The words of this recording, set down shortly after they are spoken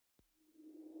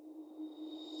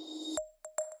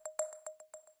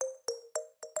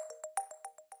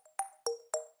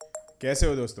कैसे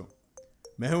हो दोस्तों?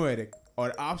 मैं हूं एरिक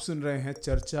और आप सुन रहे हैं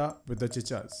चर्चा विद द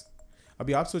चिचास।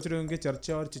 अभी आप सोच रहे होंगे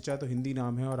चर्चा और चिचा तो हिंदी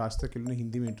नाम है और आज तक इन्होंने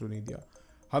हिंदी में इंट्रो नहीं दिया।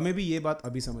 हमें भी ये बात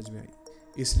अभी समझ में आई,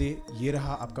 इसलिए ये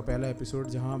रहा आपका पहला एपिसोड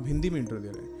जहां हम हिंदी में इंट्रो दे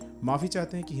रहे हैं। माफ़ी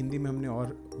चाहते हैं कि हिंदी में हमने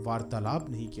और वार्तालाप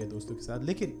नहीं किया दोस्तों के साथ,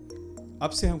 लेकिन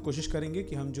अब से हम कोशिश करेंगे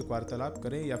कि हम जो वार्तालाप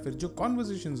करें या फिर जो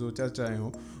कॉन्वर्सेशंस हो, चर्चाएं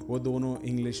हो, वो दोनों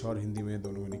इंग्लिश और हिंदी में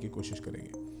दोनों होने की कोशिश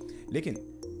करेंगे। लेकिन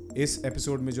इस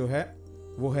एपिसोड में जो है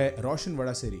वो है रोशन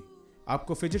वड़ासेरी।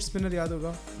 आपको फिजिट स्पिनर याद होगा,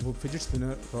 वो फिजिट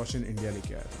स्पिनर रोशन इंडिया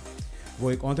लेके आया था।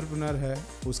 वो एक एंटरप्रेन्योर है,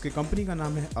 उसके कंपनी का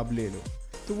नाम है अब ले लो।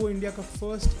 तो वो इंडिया का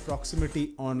first proximity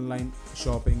online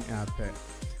shopping app है।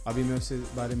 अभी मैं उसके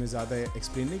बारे में ज़्यादा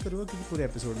एक्सप्लेन नहीं करूँगा क्योंकि पूरे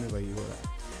एपिसोड में वही हो रहा है।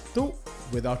 तो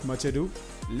without much ado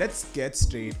let's get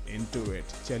straight into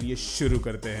it. चलिए शुरू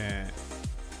करते हैं।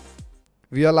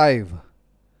 We are live.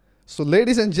 So,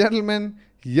 ladies and gentlemen,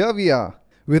 here we are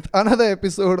with another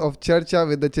episode of Charcha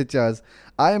with the Chichas.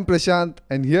 I am Prashant,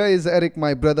 and here is Eric,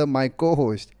 my brother, my co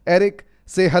host. Eric,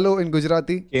 say hello in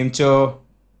Gujarati. केमचो?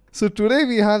 So, today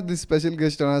we have this special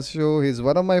guest on our show. He's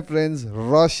one of my friends,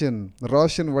 Roshan.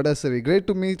 Roshan Vadassery. Great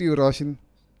to meet you, Roshan.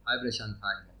 Hi Prashant,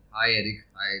 hi. Hi Eric,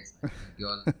 hi. It's nice to meet you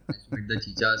all. Nice to meet the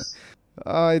Chichas.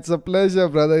 It's a pleasure,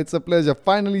 brother. It's a pleasure.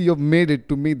 Finally, you've made it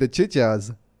to meet the Chichas.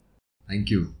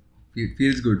 Thank you.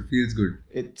 Feels good, feels good.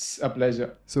 It's a pleasure.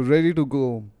 So, ready to go.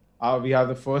 We have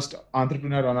the first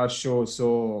entrepreneur on our show, so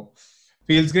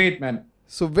feels great, man.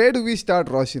 So where do we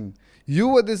start, Roshan? You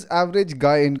were this average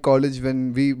guy in college when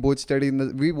we both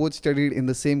studied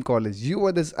in the same college. You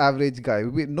were this average guy.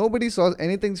 Nobody saw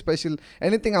anything special,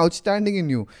 anything outstanding in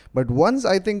you. But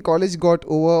once I think college got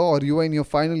over or you were in your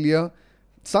final year,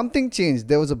 something changed.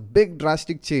 There was a big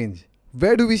drastic change.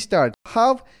 Where do we start? How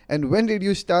and when did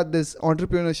you start this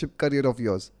entrepreneurship career of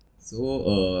yours? So,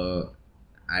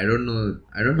 I don't know.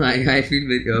 I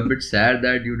feel a bit sad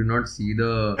that you do not see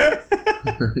the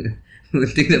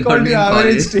things about me in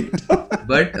college.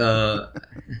 But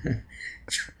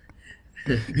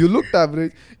You looked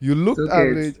average. You looked okay.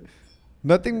 average.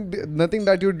 Nothing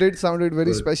that you did sounded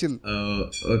very special.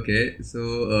 Okay. So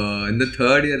in the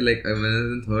third year, like when I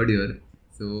was in third year,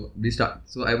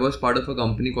 so I was part of a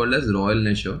company called as Royal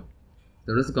Nesher.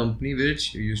 That was a company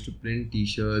which used to print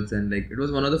T-shirts, and like it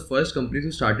was one of the first companies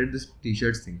who started this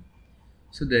T-shirts thing.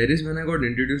 So there is when I got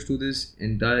introduced to this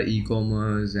entire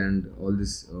e-commerce and all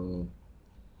this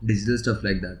digital stuff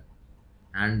like that,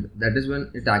 and that is when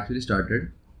it actually started.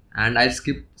 And I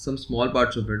skipped some small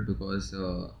parts of it because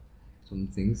some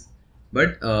things.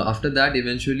 But after that,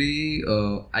 eventually,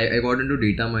 I got into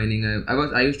data mining.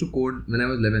 I used to code when I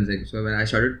was 11. Like, so when I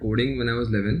started coding when I was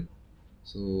 11,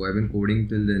 so I've been coding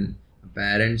till then.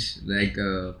 Parents like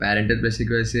parental pressure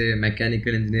की वजह से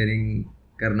mechanical engineering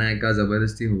करना है का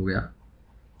ज़बरदस्ती हो गया,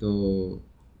 तो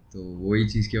वही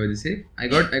चीज़ की वजह से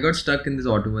I got stuck in this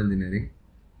automobile engineering.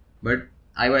 But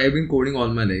I've been coding all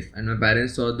my life, and my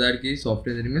parents thought that कि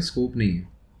software engineering में scope नहीं है.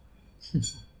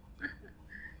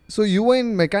 So you were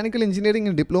in mechanical engineering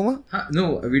in diploma?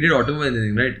 No, we did automobile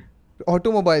engineering, right?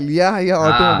 Automobile, yeah,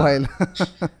 automobile.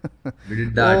 We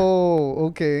did that. Oh,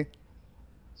 okay.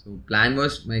 So plan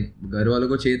was my घर वालों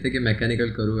को चाहिए था कि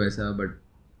मैकेनिकल करूँ ऐसा, but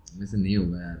मेरे से नहीं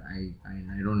होगा यार.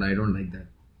 I don't like that.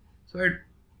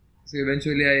 So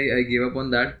eventually I gave up on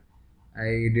that.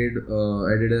 I did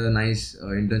a nice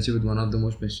internship with one of the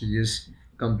most prestigious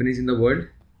companies in the world.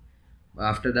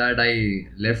 After that, I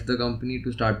left the company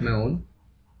to start my own.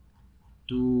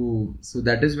 So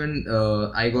that is when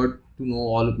I got to know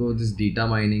all about this data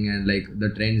mining and like the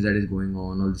trends that is going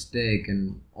on, all this tech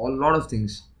and a lot of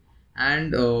things.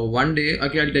 And one day,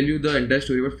 okay, I'll tell you the entire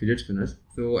story about fidget spinners.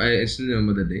 So I still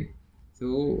remember the day.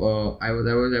 So I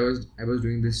was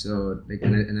doing this like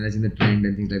analyzing the trend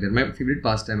and things like that. My favorite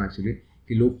pastime actually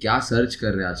कि लोग क्या search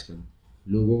कर रहे हैं आजकल,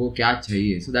 लोगों को क्या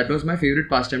चाहिए. So that was my favorite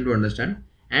pastime to understand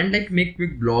and like make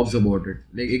quick blogs about it.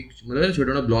 Like एक मतलब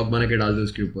छोटा छोटा blog बना के डाल दो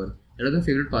उसके ऊपर. That was my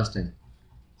favorite pastime.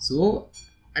 So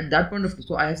at that point of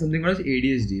so I have something called as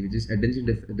ADHD, which is attention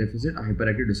deficit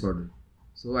hyperactive disorder.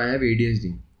 So I have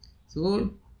ADHD. So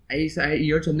I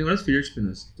heard something called as fidget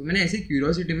spinners. तो मैंने ऐसे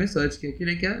curiosity में search किया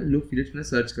कि क्या लोग fidget spinners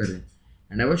search कर रहे हैं,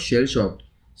 and I was shell shocked.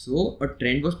 So a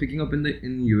trend was picking up in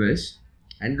US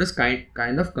and it was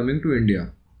kind of coming to India.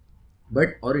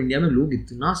 But और इंडिया में लोग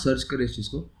इतना सर्च कर रहे इस चीज़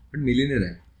को, बट मिल ही नहीं रहा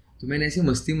है. तो मैंने ऐसे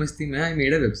मस्ती में I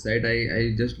made a website.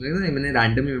 I just मैंने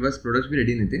रैंडमली, मेरे पास प्रोडक्ट्स भी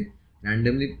रेडी नहीं थे,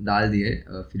 रैंडमली डाल दिए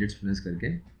फिडेट स्पिनर्स करके,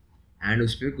 एंड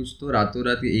उस पर कुछ तो रातों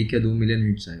रात 1 या 2 मिलियन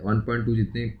हिट्स आए, 1.2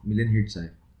 जितने मिलियन हिट्स आए,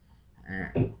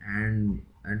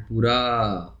 एंड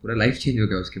पूरा लाइफ चेंज हो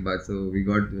गया उसके बाद. So we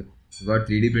got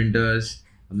 3D printers,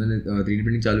 अब मैंने 3D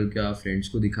प्रिंटिंग चालू किया, फ्रेंड्स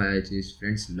को दिखाया ये चीज़,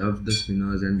 friends love the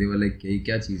spinners and they were like ये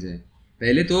क्या चीज़ है.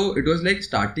 पहले तो इट वाज लाइक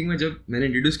स्टार्टिंग में जब मैंने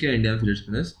इंट्रोड्यूस किया इंडिया में फिलेट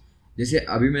स्पिनर्स, जैसे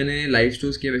अभी मैंने लाइव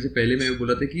स्टोर्स किया वैसे पहले मैं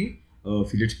बोला था कि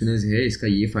फिलेट स्पिनर्स है, इसका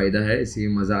ये फ़ायदा है, इससे ये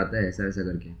मज़ा आता है, ऐसा ऐसा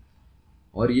करके.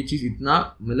 और ये चीज़ इतना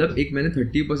मतलब एक मैंने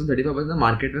 30% 35%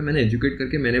 मार्केट में मैंने एजुकेट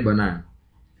करके मैंने बनाया.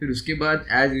 फिर उसके बाद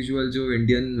एज़ यूजुअल जो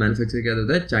इंडियन मैन्युफैक्चर क्या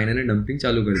होता है, चाइना ने डंपिंग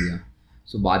चालू कर दिया.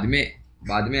 सो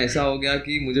बाद में ऐसा हो गया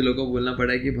कि मुझे लोगों को बोलना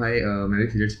पड़ा कि भाई मैं भी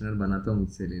फिलेट स्पिनर बनाता हूँ,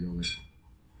 मुझसे ले लो.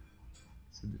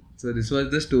 So this was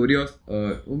the story of.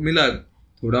 वो मिला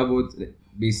थोड़ा बहुत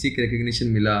बेसिक रिकग्निशन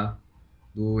मिला,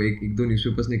 एक दो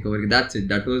न्यूज़पेपर्स ने कवर किया, that's it.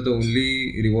 That was the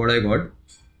only reward I got.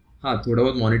 हाँ, थोड़ा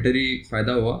बहुत मॉनिटरी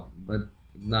फ़ायदा हुआ बट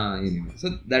ना ये नहीं हुआ. So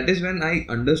that is when I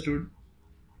understood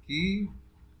कि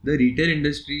the retail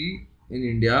industry in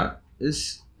India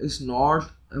is not,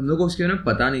 हम लोग को उसके बारे में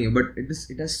पता नहीं है, but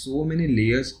it has so many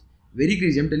layers, very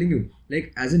crazy. I am telling you,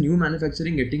 like as a new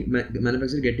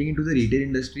manufacturer getting into the retail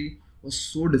industry was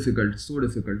so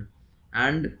difficult.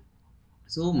 And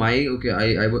so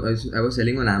I was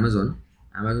selling on Amazon.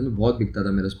 Amazon में बहुत बिकता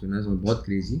था मेरा spinners और बहुत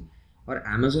crazy. और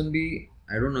Amazon भी,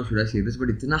 आई don't no should I से दिस, बट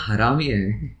इतना हरामी है,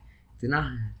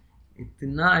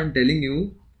 इतना आई am telling you.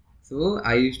 So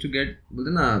I used to get,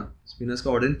 बोलते ना स्पिनर्स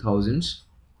का order in thousands.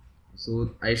 So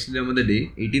I still remember the day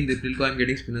 18 April को आई एम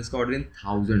गेटिंग स्पिनर्स का ऑर्डर इन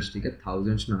थाउजेंड्स. ठीक है,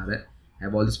 थाउजेंड्स में आ रहा है. I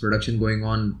have all this production going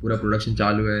on, पूरा प्रोडक्शन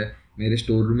चालू है मेरे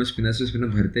स्टोर रूम में, स्पिनर से स्पिनर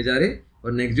भरते जा रहे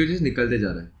और नेक्स्ट जो चीज़ निकलते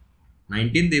जा रहा है.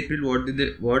 19 अप्रैल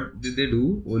what did they do,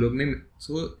 वो लोग ने,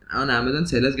 so on Amazon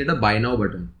sellers get a buy now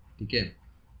button. ठीक है,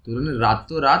 तो उन्होंने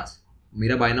रातों रात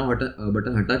मेरा बाय नाउ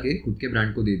बटन हटा के खुद के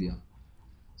ब्रांड को दे दिया.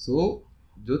 सो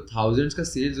जो थाउजेंड्स का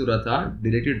सेल्स हो रहा था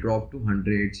directly drop to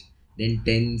hundreds, then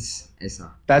tens, ऐसा.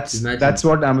 That's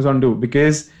what Amazon do,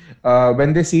 because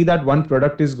when they see that one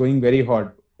product is going very hot,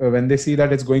 when they see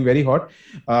that it's going very hot,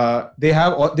 they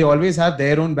always have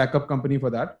their own backup company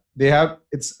for that.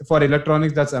 It's for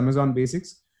electronics, that's Amazon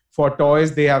Basics. For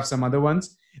toys, they have some other ones.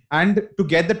 And to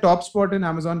get the top spot in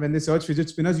Amazon, when they search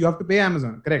fidget spinners, you have to pay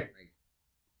Amazon, correct?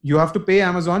 You have to pay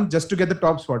Amazon just to get the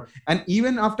top spot. And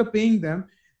even after paying them,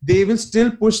 they will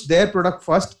still push their product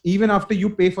first, even after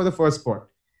you pay for the first spot.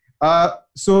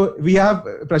 So we have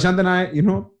Prashant and I,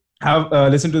 have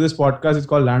listened to this podcast. It's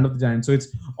called Land of the Giants. So it's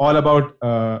all about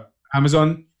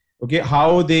Amazon. Okay,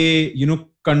 how they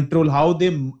control, how they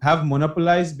have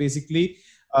monopolized, basically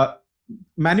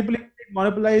manipulated,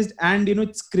 monopolized, and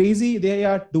it's crazy. They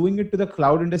are doing it to the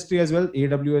cloud industry as well,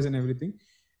 AWS and everything,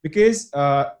 because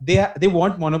they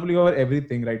want monopoly over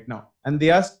everything right now, and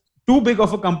they are too big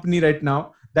of a company right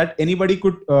now that anybody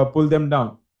could pull them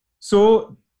down.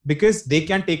 So because they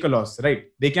can take a loss, right?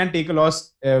 They can take a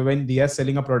loss when they are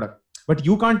selling a product, but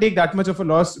you can't take that much of a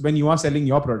loss when you are selling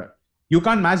your product. You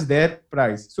can't match their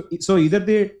price. So either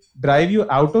they drive you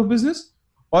out of business,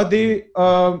 or they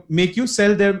make you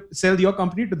sell your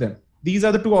company to them. These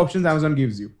are the two options Amazon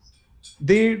gives you.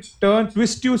 They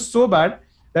twist you so bad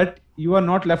that you are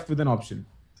not left with an option.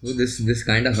 So this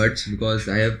kind of hurts, because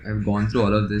I've gone through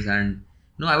all of this,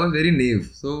 and I was very naive.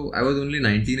 So I was only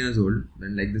 19 years old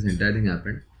when this entire thing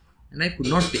happened, and I could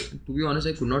not to be honest,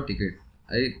 I could not take it.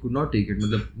 I could not take it.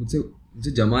 मतलब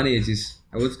मुझसे जमा नहीं ये चीज़.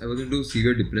 I was into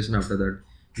severe depression after that,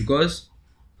 because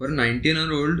for a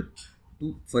 19-year-old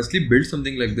to firstly build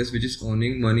something like this, which is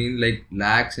earning money in like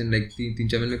lakhs and like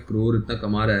 3-4 crore इतना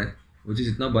कमा रहा है, वो चीज़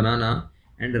इतना बनाना,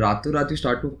 and रातों रात you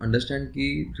start to understand कि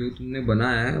जो तुमने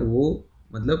बनाया है वो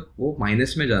वो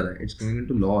माइनस में जा रहा है. It's going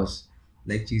into loss.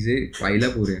 Like चीज़ें pile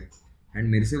up हो रहे हैं,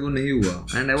 and मेरे से वो नहीं हुआ,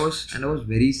 and I was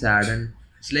very sad, and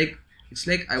it's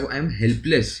like I am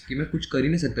helpless कि मैं कुछ कर ही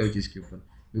नहीं सकता उस चीज़ के ऊपर,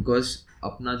 because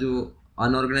अपना जो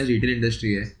अनऑर्गेनाइज रिटेल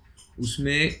इंडस्ट्री है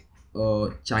उसमें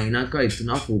चाइना का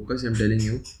इतना focus. I am telling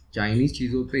you, Chinese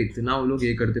चीज़ों पे इतना वो लोग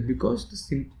ये करते हैं, because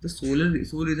the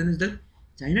soul reason is that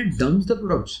China dumps the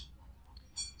products.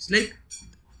 It's like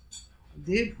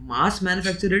they mass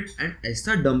manufacture it, and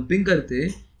ऐसा डंपिंग करते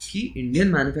कि इंडियन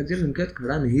मैन्युफैक्चरर उनके साथ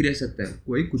खड़ा नहीं रह सकता है.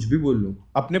 कोई कुछ भी बोल लो,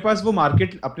 अपने पास वो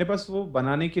मार्केट, अपने पास वो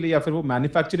बनाने के लिए या फिर वो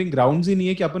मैन्युफैक्चरिंग ग्राउंड्स ही नहीं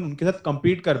है कि अपन उनके साथ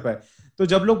compete कर पाए. तो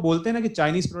जब लोग बोलते हैं ना कि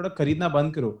चाइनीज प्रोडक्ट खरीदना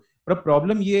बंद करो, पर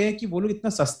प्रॉब्लम ये है कि वो लोग इतना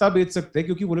सस्ता बेच सकते हैं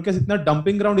क्योंकि वो लोग के पास इतना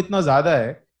डंपिंग ग्राउंड इतना ज्यादा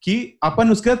है कि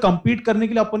अपन उसके साथ compete करने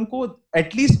के लिए अपन को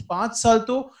एटलीस्ट 5 साल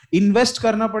तो इन्वेस्ट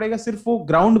करना पड़ेगा सिर्फ वो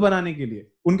ग्राउंड बनाने के लिए,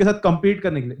 उनके साथ compete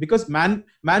करने के लिए. बिकॉज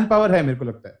मैन पावर है, मेरे को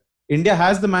लगता है India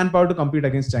has the man power to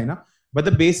compete against China. But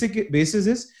the basis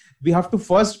is we have to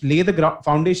first lay the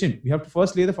foundation. We have to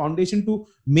first lay the foundation to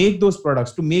make those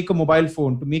products, to make a mobile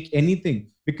phone, to make anything.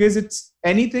 Because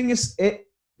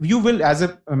you will, as a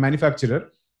manufacturer,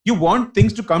 you want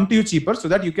things to come to you cheaper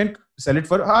so that you can sell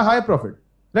it for a higher profit,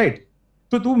 right?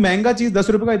 तो तू महंगा चीज 10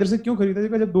 रुपए का इधर से क्यों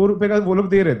खरीदेगा जब 2 रुपए का वो लोग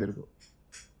दे रहे हैं तेरे को?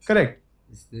 Correct.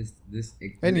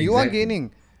 And you are exactly. gaining,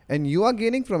 and you are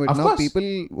gaining from it. Of Now course. people,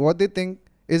 what they think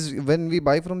is when we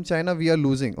buy from China we are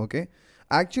losing. Okay,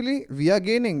 actually we are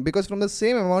gaining, because from the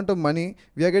same amount of money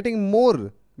we are getting more.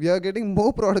 We are getting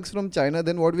more products from China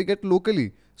than what we get locally.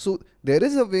 So there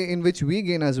is a way in which we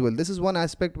gain as well. This is one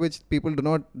aspect which people do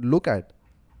not look at.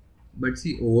 But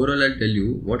see, overall, I'll tell you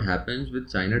what happens with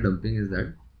China dumping is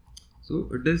that, so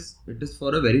it is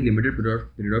for a very limited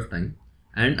period of time.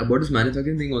 And about this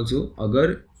manufacturing thing also,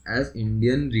 अगर as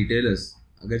Indian retailers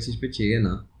अगर इस चीज़ पे चाहिए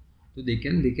ना, तो they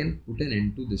can put an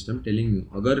end to this. I'm telling you.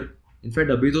 अगर in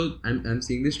fact अभी तो I'm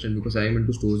seeing this trend because I am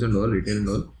into stores and all, retail and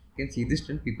all. You can see this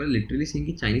trend. People are literally saying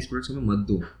कि Chinese products हमें मत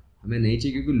दो, हमें नहीं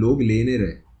चाहिए क्योंकि लोग ले नहीं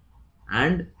रहे.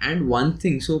 And one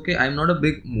thing, so okay, I'm not a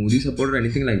big Modi supporter or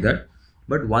anything like that,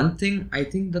 but one thing I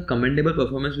think the commendable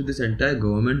performance with this entire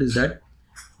government is that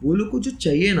वो लोग को जो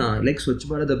चाहिए ना, लाइक स्वच्छ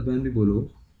भारत अभियान भी बोलो,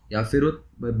 या फिर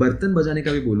वो बर्तन बजाने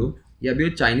का भी बोलो, या अभी वो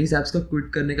चाइनीज ऐप्स का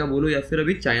क्विट करने का बोलो, या फिर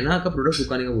अभी चाइना का प्रोडक्ट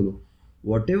उगाने का बोलो,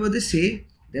 what ever they say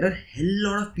there are hell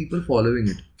lot of people following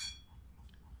it.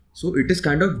 So it is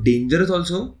kind of dangerous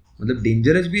also, मतलब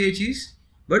डेंजरस भी है ये चीज़,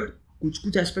 बट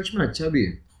कुछ एस्पेक्ट्स में अच्छा भी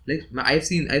है. Like I've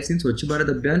seen Swachh Bharat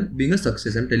Abhiyan being a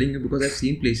success. I'm telling you because I've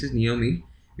seen places near me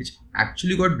which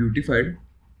actually got beautified,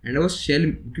 and I was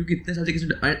shelling क्योंकि इतने साल से किसी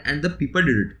and the people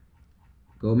did it.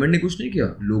 Government ने कुछ नहीं किया,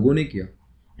 लोगों ने किया,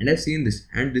 and I've seen this,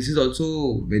 and this is also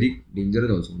very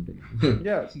dangerous also. I'm telling you.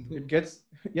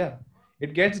 Yeah,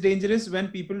 it gets dangerous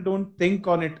when people don't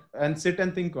think on it and sit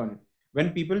and think on it.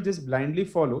 When people just blindly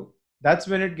follow, that's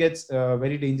when it gets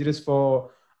very dangerous for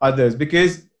others,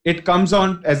 because it comes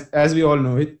on, as we all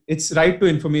know, it's right to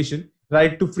information,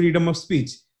 right to freedom of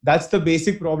speech. That's the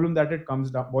basic problem that it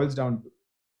boils down to.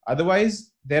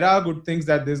 Otherwise, there are good things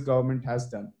that this government has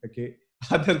done, okay,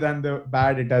 other than the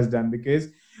bad it has done, because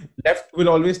left will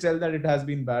always tell that it has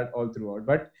been bad all throughout.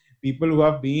 But people who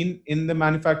have been in the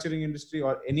manufacturing industry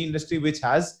or any industry which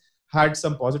has had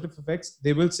some positive effects,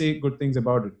 they will say good things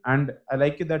about it. And I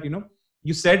like it that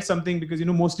you said something, because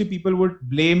mostly people would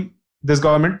blame this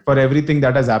government for everything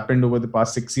that has happened over the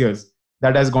past 6 years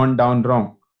that has gone down wrong.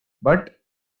 But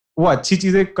वो अच्छी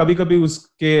चीजें कभी कभी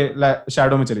उसके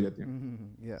shadow में चली जाती हैं.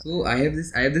 Yeah. So I have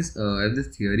this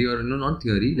theory, or no, not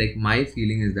theory, like my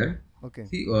feeling is that, Okay.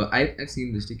 see, I've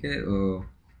seen this, okay,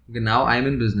 okay, now I'm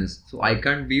in business, so I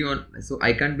can't be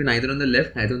neither on the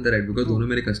left neither on the right, because दोनों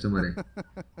मेरे customer हैं.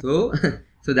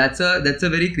 So that's a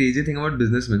very crazy thing about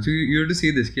businessmen. So you have to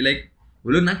see this कि like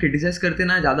वो लोग ना criticize करते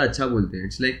ना ज़्यादा अच्छा बोलते हैं.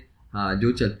 It's like हाँ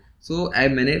जो चल. So I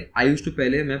used to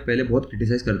मैं पहले बहुत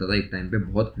criticize करता था, एक टाइम पे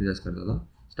बहुत criticize करता था,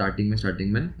 स्टार्टिंग में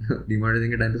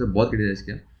डिमोनेटाइजेशन के टाइम पे सब बहुत criticize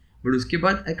किया. बट उसके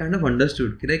बाद आई काइंड ऑफ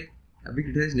अंडरस्टूड कि लाइक अभी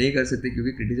क्रिटिसाइज नहीं कर सकते,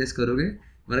 क्योंकि क्रिटिसाइज करोगे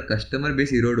हमारा कस्टमर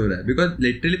बेस इरोड हो रहा है, because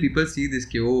literally people see this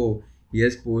कि ओ he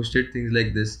has posted things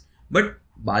like this. But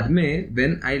बाद में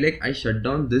when I shut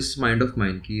down this mind of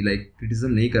mind कि लाइक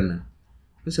क्रिटिसिज्म नहीं करना है,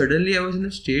 तो suddenly I was in a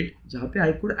state जहाँ पे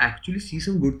I could actually see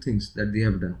some good things that they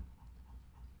have done.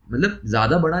 मतलब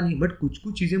ज़्यादा बड़ा नहीं, बट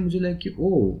कुछ चीज़ें मुझे लाइक कि ओ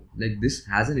like this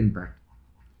has an impact.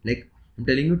 Like I am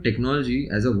telling you technology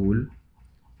as a whole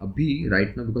अभी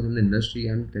right now because of the industry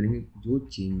I am telling you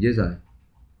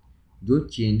जो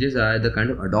चेंजेस आए the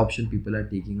kind of adoption people are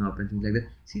taking up and things like that.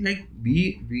 See like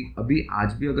we अभी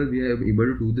आज भी अगर we are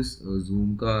able to do this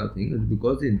Zoom का thing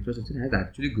because the infrastructure has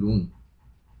actually grown.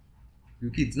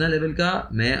 क्योंकि इतना level का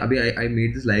मैं अभी I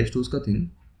made this live stores का थिंग,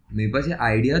 मेरे पास ये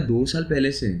आइडिया 2 साल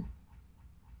पहले से है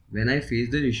when I face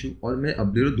the issue, और मैं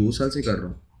अब 2 साल से कर रहा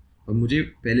हूँ. और मुझे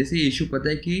पहले से ये इशू पता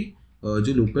है कि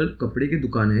जो लोकल कपड़े की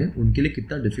दुकानें हैं उनके लिए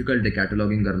कितना डिफिकल्ट है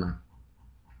कैटलॉगिंग करना.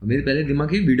 मेरे पहले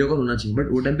दिमाग में वीडियो कॉल होना चाहिए, बट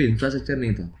वो टाइम पे इंफ्रास्ट्रक्चर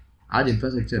नहीं था. आज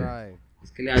इंफ्रास्ट्रक्चर है,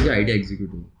 इसके लिए आज आइडिया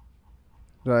एग्जीक्यूट हो.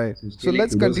 Right. So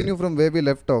let's continue from where we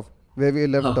left off.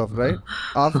 Right?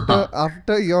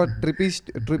 After your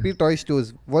trippy toy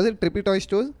stores. Was it trippy toy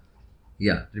stores?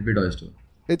 Yeah, Trippy Toy Store.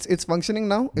 It's functioning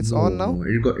now? It's No, on now?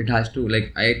 no, it has to, like,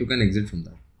 I took an exit from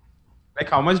that. Like,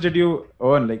 how much did you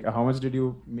earn? Like, how much did you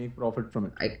make profit from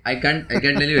it? I can't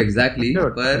tell you exactly,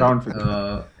 Sure, but around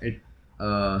 50.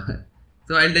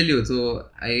 so I'll tell you. So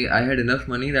I had enough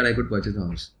money that I could purchase a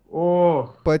house.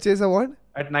 Oh, Purchase a what?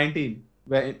 at 19,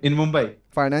 in Mumbai.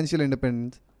 Financial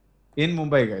independence. In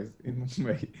Mumbai, guys. In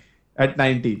Mumbai. At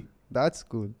 19. That's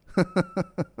cool.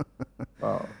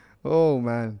 Wow. Oh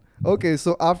man. Okay,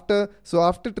 so after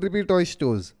trippy toy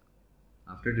stores.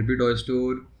 After Trippy Toy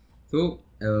Store, so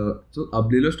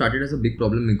Ablelo started as a big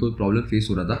problem. मेरे को problem face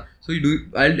हो रहा था. So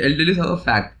I'll tell you a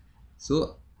fact.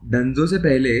 So Dunzo से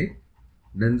पहले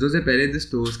the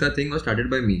stores का thing was started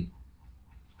by me.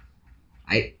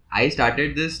 I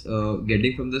started this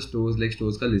getting from the stores, like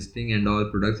stores ka listing and all,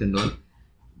 products and all,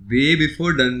 way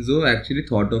before Dunzo actually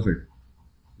thought of it.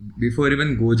 Before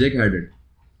even Gojek had it.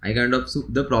 I kind of, so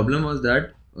the problem was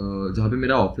that जहाँ पे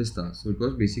मेरा office था, so it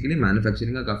was basically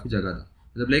manufacturing का काफ़ी जगह था,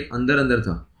 मतलब like अंदर अंदर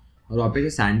था. और वहाँ पे जो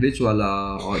सैंडविच वाला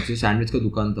और जो सैंडविच का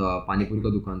दुकान था, पानीपुरी का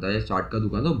दुकान था या चाट का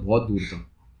दुकान था, वो बहुत दूर था.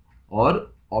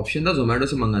 और ऑप्शन था जोमेटो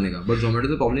से मंगाने का, बट जोमेटो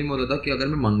से प्रॉब्लम ये होता था कि अगर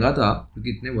मैं मंगा था, क्योंकि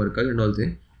इतने वर्कर्स एंड ऑल थे,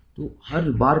 तो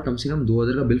हर बार कम से कम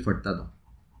 2000 का बिल फटता था.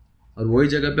 और वही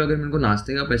जगह पे अगर मैं उनको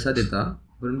नाश्ते का पैसा देता,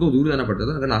 पर उनको दूर जाना पड़ता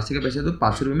था, अगर नाश्ते का पैसा तो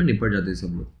 500 रुपये में निपट जाते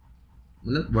सब लोग,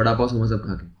 मतलब वड़ा पाव समोसा सब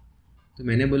खा के. तो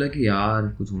मैंने बोला कि यार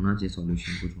कुछ होना चाहिए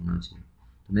सॉल्यूशन, कुछ होना चाहिए.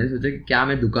 तो मैंने सोचा कि क्या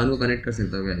मैं दुकान को कनेक्ट कर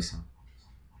सकता हूँ क्या ऐसा.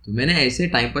 तो मैंने ऐसे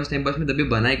टाइम पास में तभी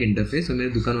बना एक इंटरफेस और मेरे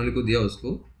दुकान वाले को दिया,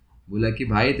 उसको बोला कि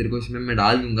भाई तेरे को इसमें मैं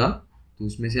डाल दूंगा, तो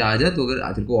उसमें से आ जा, तो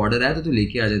अगर तेरे को ऑर्डर आया तो तू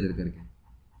लेके आ जा इधर करके.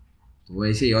 तो वो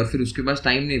ऐसे ही. और फिर उसके पास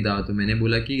टाइम नहीं था, तो मैंने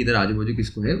बोला कि इधर आजू बाजू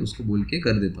किसको है उसको बोल के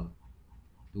कर देता हूँ.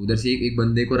 तो उधर से एक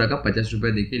बंदे को रखा 50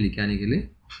 रुपये दे के लेके आने के लिए.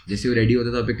 जैसे वो रेडी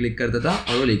होता था पे क्लिक करता था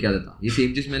और वो लेके आता था. ये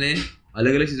सेम चीज़ मैंने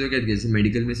अलग अलग चीज़ों के साथ किया, जैसे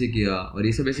मेडिकल में से किया और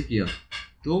ये सब ऐसे किया.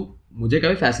 तो मुझे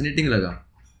काफ़ी फैसिनेटिंग लगा.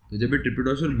 तो जब ये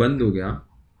ट्रिपिडोशर बंद हो गया,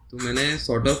 तो मैंने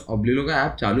सॉर्ट ऑफ अब्लिलो का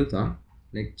ऐप चालू था,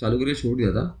 लाइक चालू करके छोड़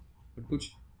दिया था, बट कुछ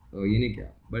ये नहीं किया.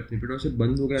 बट ट्रिपिडोशर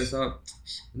बंद हो गया, ऐसा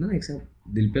ना एक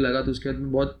साथ दिल पे लगा. तो उसके बाद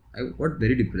मैं बहुत आई गॉट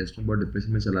वेरी डिप्रेस्ड, बहुत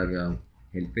डिप्रेशन में चला गया.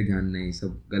 हेल्थ पे ध्यान नहीं,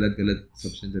 सब गलत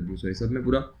सब्सटेंस अब्यूज और सब में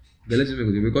पूरा गलत चीज़ में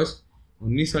घुस गया. बिकॉज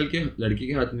 19 साल के लड़की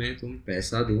के हाथ में तुम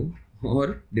पैसा दो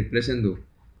और डिप्रेशन दो,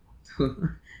 तो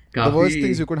The worst things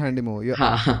काफ़ी, you could hand him over. Yeah.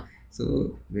 हाँ, सो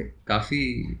काफ़ी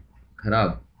ख़राब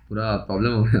पूरा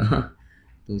प्रॉब्लम हो गया.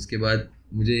 तो उसके बाद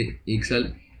मुझे 1 साल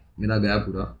मेरा गया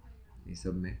पूरा ये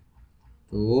सब में.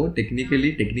 तो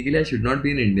technically I should not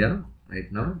be in India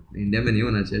right now. India में नहीं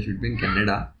होना चाहिए. I should be in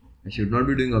Canada. I should not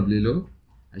be doing अब्लिलो.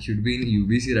 I should be in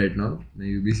UBC right now. मैं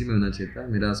यूबीसी में होना चाहिए था.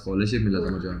 मेरा स्कॉलरशिप मिला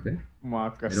था मुझे वहाँ पे,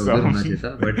 मेरा उधर होना चाहिए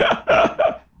था.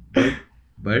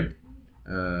 बट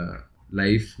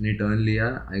लाइफ ने टर्न लिया.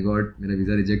 मेरा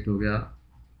वीज़ा रिजेक्ट हो गया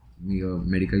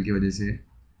मेडिकल की वजह से.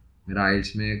 मेरा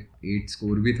आइल्स में 8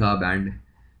 स्कोर भी था, बैंड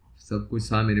सब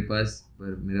कुछ था मेरे पास,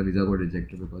 पर मेरा वीज़ा को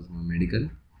रिजेक्ट बिकॉज मेडिकल.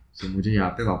 सो मुझे यहाँ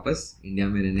पे वापस इंडिया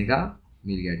में रहने का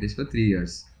मिल गया. It is for 3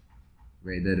 years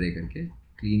weather रह करके.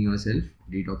 Clean your self,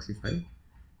 detoxify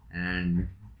and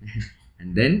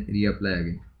then reapply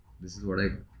again. This is what I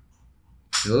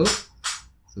got.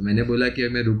 सो मैंने बोला कि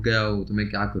मैं रुक गया हूँ तो मैं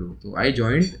क्या करूँ. तो आई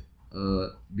जॉइंड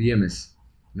BMS.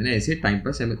 मैंने ऐसे time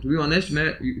pass, to be honest, मैं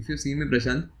if you see me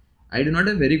Prashant, I do not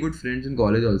have very good friends in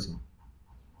college also.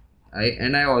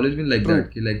 I always been like True. that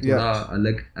कि like थोड़ा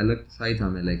अलग सा ही था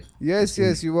मैं, like Yes,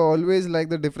 you were always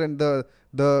like the different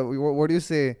the what do you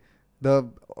say, the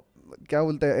क्या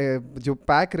बोलते हैं, जो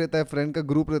पैक रहता है, फ्रेंड का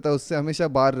ग्रुप रहता है, उससे हमेशा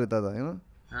बाहर रहता था,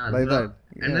 हाँ like थोड़ा. that.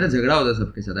 एंड मेरा झगड़ा होता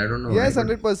सबके साथ. I don't know Yes, why,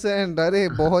 but 100%. अरे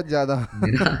बहुत ज्यादा.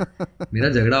 मेरा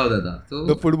झगड़ा होता था. तो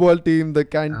The football team, the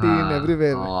canteen,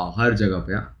 everywhere. हर जगह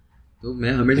पे. तो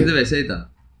मैं हमेशा से वैसे ही था.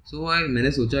 सो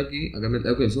मैंने सोचा कि अगर मैं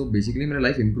ओके, सो बेसिकली मेरा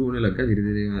लाइफ इंप्रूव होने लगा धीरे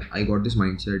धीरे. I got this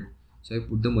mind set, so I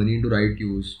put the money into right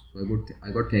use. So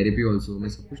I got therapy also. मैं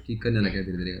सब कुछ ठीक करने लगा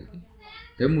धीरे धीरे करके.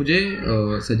 तब मुझे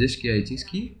सजेस्ट किया ये चीज़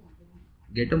कि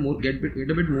get a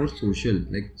bit more social,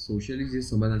 like socially चीज़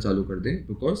समझना चालू कर दे.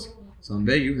 Because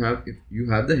somewhere you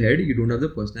have the head, you don't have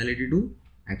the personality to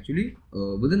actually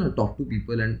बोलते ना talk to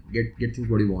people and get things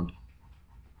what you want.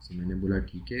 So मैंने बोला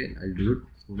ठीक है, आई डू इट.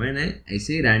 तो मैंने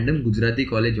ऐसे ही रैंडम गुजराती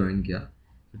कॉलेज ज्वाइन किया.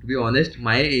 To be honest,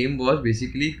 my aim was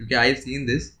basically, क्योंकि I have seen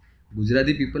this,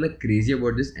 Gujarati people are crazy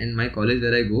about this. And my college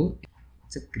where I go,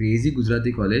 it's a crazy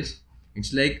Gujarati college.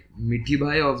 It's like मिठी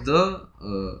भाई of the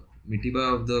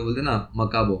बोलते ना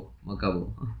मकाबो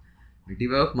मिठी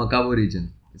भाई of मकाबो reason.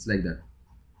 It's like that.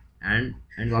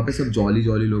 And वहाँ पे सब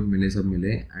जॉली लोग मिले, सब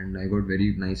मिले. And I got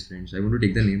very nice friends. I want to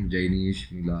take the name, Jainish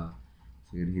मिला,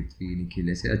 फिर हितवी, निखिल,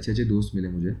 ऐसे अच्छे दोस्त मिले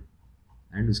मुझे.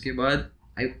 एंड उसके बाद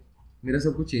मेरा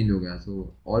सब कुछ चेंज हो गया.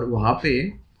 सो और वहाँ पे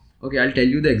okay, I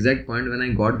tell you the exact point when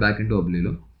I got back into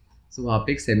अब्लिलो. सो वहाँ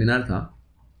पे एक सेमिनार था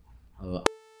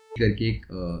करके, एक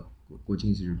कोचिंग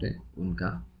इंस्टीट्यूट है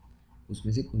उनका.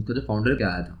 उसमें से उनका जो फाउंडर क्या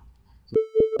आया था,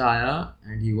 सो आया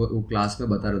एंड वो क्लास में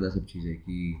बता रहा था सब चीज़ें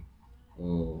कि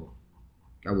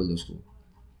क्या बोलते उसको,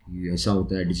 कि ऐसा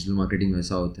होता है डिजिटल मार्केटिंग,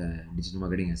 वैसा होता है डिजिटल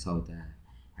मार्केटिंग, ऐसा होता है.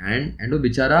 एंड वो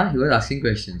बेचारा he was asking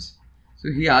questions.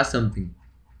 So he asked something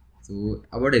so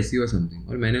about SEO और समथिंग,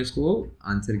 और मैंने उसको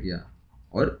आंसर किया.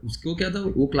 और उसको क्या था,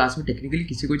 वो क्लास में टेक्निकली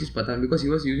किसी कोई चीज़ पता नहीं, because he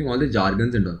was using all the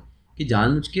jargons and all, कि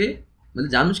जानबूझ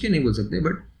के नहीं बोल सकते,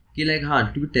 बट कि लाइक हाँ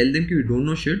टू टेल देम कि we don't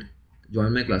know shit,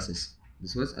 join my classes,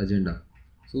 this was agenda.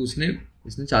 सो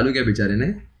उसने चालू किया बेचारे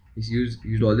ने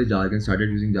used all the jargon,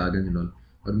 started using jargons and all.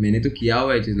 और मैंने तो किया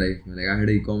हुआ है चीज़ लाइफ में, like I had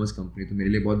e-commerce company, तो मेरे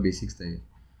लिए बहुत बेसिक्स था ये.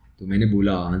 तो मैंने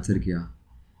बोला, आंसर किया,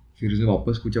 फिर उसने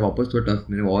वापस पूछा, वापस थोड़ा टफ,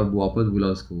 मैंने और वापस बोला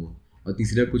उसको, और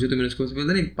तीसरी बार पूछा तो मैंने उसको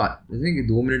बोला नहीं, जैसे कि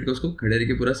 2 मिनट का उसको खड़े रह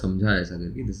के पूरा समझा ऐसा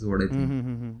करके, this is what I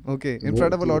think. Okay, in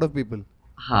front of a lot of people.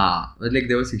 हाँ, like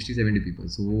there were 60-70 people,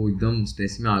 so वो एकदम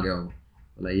स्ट्रेस में आ गया. वो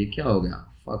बोला ये क्या हो गया,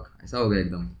 फक ऐसा हो गया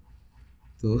एकदम.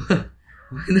 तो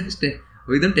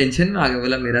वो एकदम टेंशन में आ गया,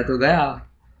 बोला मेरा तो गया,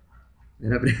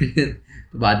 मेरा प्रेफरेंस.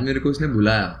 तो बाद में मेरे को उसने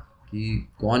बुलाया कि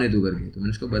कौन है तू करके, तो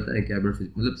मैंने उसको बताया क्या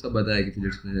मतलब सब बताया कि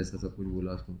फिजिक्स में ऐसा सब कुछ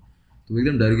बोला उसको. तो वो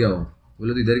एकदम डर गया. वो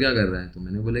बोला तो इधर क्या कर रहा है, तो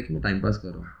मैंने बोला कि मैं टाइम पास कर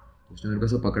रहा हूँ. तो उसने मेरे को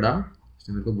सब पकड़ा,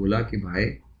 उसने मेरे को बोला कि भाई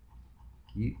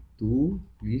कि तू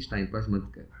प्लीज़ टाइम पास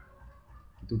मत कर,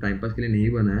 तू टाइम पास के लिए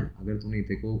नहीं बना है. अगर तूने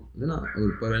तेरे को है ना, अगर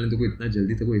ऊपर वाले ने तेरे को इतना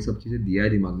जल्दी तेरे को ये सब चीज़ें दिया है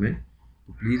दिमाग में,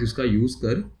 तो प्लीज़ उसका यूज़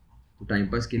कर. तो टाइम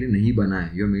पास के लिए नहीं बना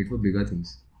है, you are made for bigger things.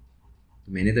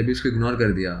 तो मैंने तभी उसको इग्नोर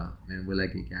कर दिया. मैंने बोला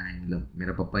कि क्या है, मतलब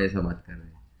मेरा पापा ऐसा बात कर रहे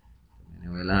हैं.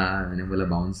 तो मैंने बोला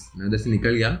बाउंस, मैं उधर से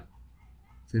निकल गया.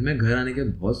 फिर मैं घर आने के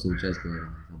बाद बहुत सोचा इसके बारे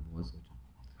में, बहुत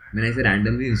सोचा. मैंने ऐसे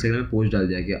रैंडमली इंस्टाग्राम में पोस्ट डाल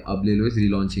दिया कि अब ले लो इस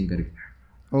रीलॉन्चिंग करके.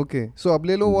 Okay, so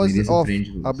Ablelo तो was मेरे से off.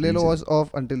 friends- Ablelo friends was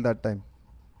off until that time.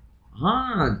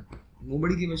 हाँ,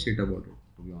 nobody gave a shit about it,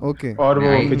 to be honest. Okay. और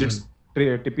वो I- फिजिट्स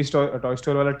टिपी टॉय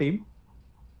स्टोर वाला टीम,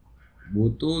 वो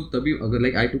तो तभी अगर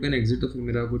like I took an exit, तो फिर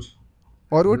मेरा कुछ.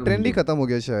 और वो ना ट्रेंड ही मुझे- खत्म हो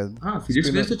गया शायद. हाँ, फिजिट्स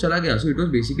स्पिनर्स तो चला गया. So it was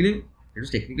basically, it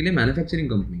was technically manufacturing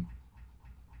company.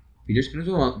 Fidgets spinners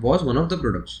was one of the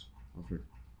products of it,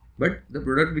 but the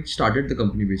product which started the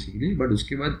company basically. But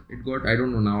उसके बाद it got, I don't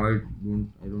know now, I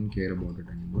don't care about it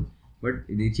anymore. But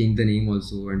they change the name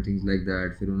also and things like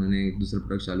that. फिर उन्होंने एक दूसरा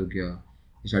product चालू किया,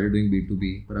 started doing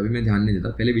B2B. पर अभी मैं ध्यान नहीं देता,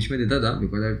 पहले बीच में देता था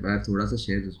बिकॉज आई थोड़ा सा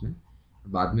शेयर उसमें.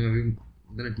 बाद में अभी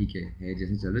ना ठीक है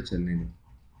जैसे चल रहा चलने दो.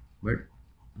 बट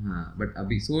हाँ, बट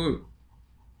अभी सो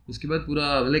उसके बाद पूरा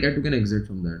like I took an exit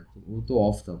from that. वो तो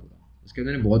ऑफ था पूरा. उसके बाद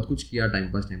मैंने बहुत कुछ किया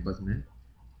टाइम पास में,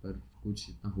 पर कुछ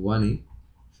इतना हुआ नहीं.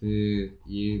 फिर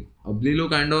ये अब्लेलो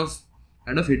काइंड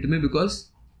ऑफ हिट में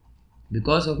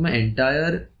because of my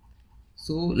entire.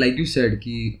 So like you said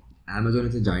कि Amazon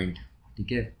इज अ जाइंट,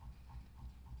 ठीक है,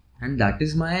 and that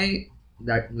is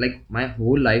my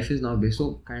whole life is now based. So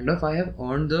kind of I have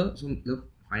earned the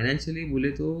financially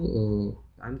बोले तो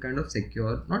I'm kind of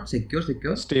secure, not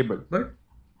secure stable, but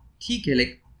ठीक है,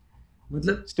 like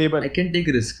मतलब stable, I can take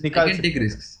risks, निकाल I can take सकते हैं।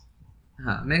 risks.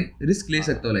 हाँ, मैं रिस्क ले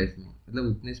सकता हूँ लाइफ में, मतलब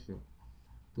उतने पे.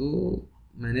 तो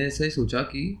मैंने ऐसा ही सोचा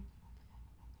कि,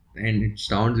 and it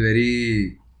sounds very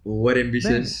over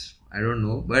ambitious, I don't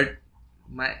know, but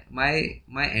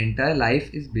my entire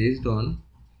life is based on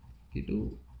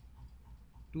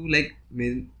to like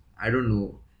I don't know,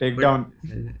 take but- down,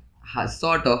 हाँ,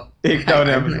 sort of take down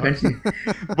I Amazon.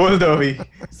 बोल दो अभी,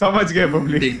 समझ गए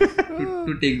public.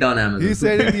 to take down Amazon. He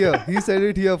said it here. He said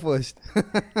it here first.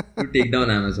 To take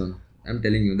down Amazon. I'm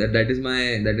telling you that is my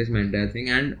entire thing.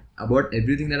 And about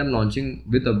everything that I'm launching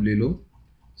with Ablelo.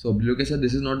 So Ablelo के साथ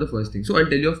this is not the first thing. So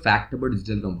I'll tell you a fact about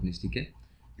digital companies, ठीक है?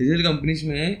 Digital companies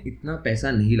में इतना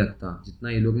पैसा नहीं लगता जितना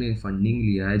ये लोग ने फंडिंग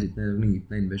लिया है, जितना लोग ने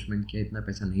इतना इन्वेस्टमेंट किया, इतना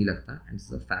पैसा नहीं लगता. And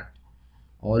it's a fact.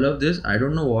 All of this I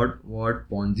don't know what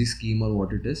Ponzi scheme और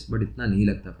व्हाट इट इज, बट इतना नहीं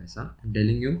लगता पैसा. I am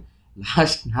telling you,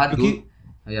 last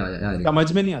क्योंकि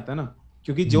समझ में नहीं आता ना,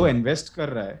 क्योंकि जो इन्वेस्ट कर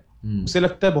रहा है उसे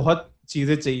लगता है बहुत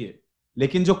चीजें चाहिए,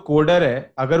 लेकिन जो कोडर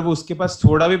है अगर वो उसके पास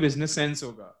थोड़ा भी बिजनेस सेंस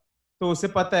होगा तो उसे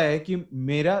पता है कि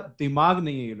मेरा दिमाग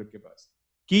नहीं है ये लोग के पास,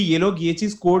 कि ये लोग ये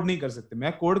चीज कोड नहीं कर सकते,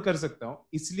 मैं कोड कर सकता हूँ,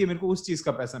 इसलिए मेरे को उस चीज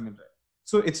का पैसा मिल रहा है.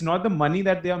 So it's not the money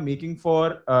that they are making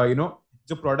for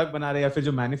जो प्रोडक्ट बना रहे हैं या फिर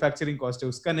जो मैन्युफैक्चरिंग कॉस्ट है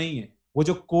उसका नहीं है, वो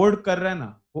जो कोड कर रहा है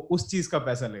ना वो उस चीज का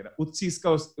पैसा ले रहा है, उस चीज का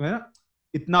है ना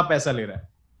इतना पैसा ले रहा है.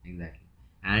 Exactly.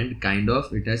 And kind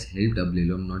of it has helped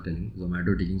Ablelo. I'm not telling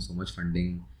Zomato taking so much funding,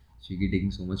 Swiggy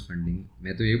taking so much funding.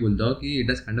 मैं तो ये बोलता हूँ कि it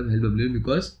has kind of helped Ablelo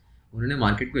because उन्होंने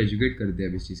मार्केट को एजुकेट कर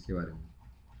दिया इस चीज़ के बारे में.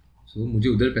 सो मुझे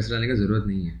उधर पैसा डालने का ज़रूरत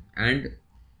नहीं है. एंड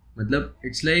मतलब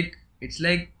it's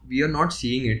like we are not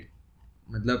seeing it.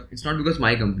 मतलब it's not because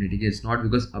my company, ठीक है, it's not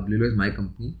because Ablelo is my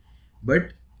company,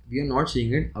 but we are not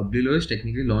seeing it. Ablelo is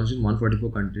technically launched in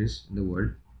 144 countries in the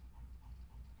world.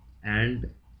 And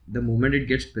the moment it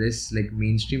gets press, like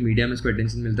mainstream media में इसको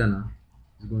attention मिलता ना,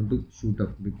 it's going to shoot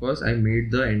up because I made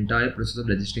the entire process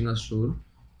of registering a store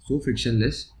so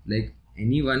frictionless. Like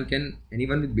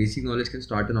anyone with basic knowledge can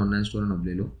start an online store on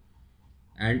Ablelo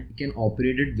and can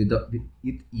operate it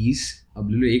with ease.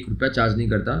 Ablelo ₹1 charge नहीं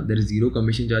करता, there is zero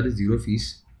commission charges, zero fees,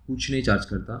 कुछ नहीं charge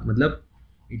करता. मतलब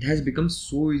it has become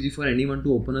so easy for anyone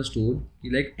to open a store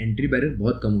कि like entry barrier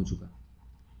बहुत कम हो चुका.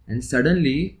 And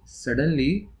suddenly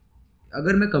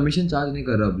अगर मैं कमीशन चार्ज नहीं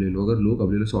कर रहा अबलेलो, अगर लोग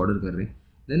अबलेलो से ऑर्डर कर रहे हैं,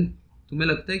 देन तुम्हें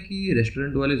लगता है कि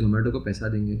रेस्टोरेंट वाले जोमेटो को पैसा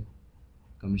देंगे,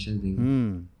 कमीशन देंगे?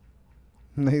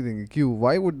 नहीं देंगे. क्यों?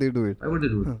 Why would they do it? Why would they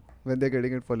do it? When they're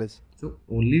getting it for less. So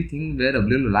only thing where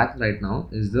Ablelo lacks right now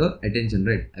is the attention,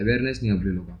 right? Awareness नहीं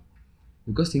Ablelo का.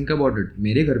 Because think about it,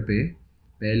 मेरे घर पे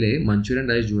पहले Manchurian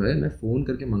rice जो है मैं phone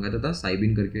करके मंगाता था,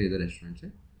 साइबिन करके इधर रेस्टोरेंट से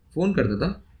फ़ोन करता था,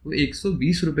 वो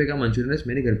 120 रुपये का मंचूरियन राइस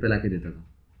मेरे घर पे ला के देता था.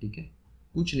 ठीक है,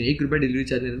 कुछ नहीं, 1 रुपया डिलीवरी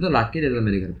चार्ज नहीं देता, ला के देता था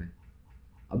मेरे घर पे.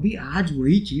 अभी आज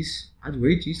वही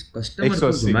चीज़ कस्टमर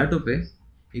को जोमेटो पे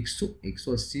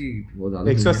 180 बहुत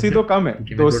ज़्यादा. 180 तो कम है,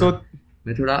 200.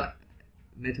 मैं थोड़ा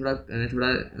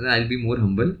आई बी मोर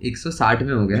हम्बल, 160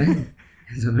 में हो गया है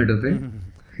जोमेटो पे.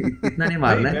 इतना नहीं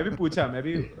मारना है. मैं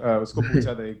भी उसको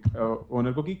पूछा था एक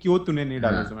ओनर को कि क्यों तूने नहीं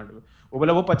डाला जोमेटो पे. वो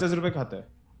बोला वो 50 रुपए खाता है.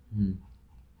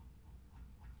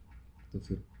 तो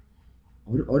फिर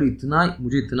और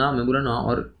इतना मैं बोला ना.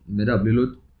 और मेरा अबलेलो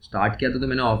स्टार्ट किया था तो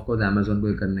मैंने ऑफकोर्स अमेजोन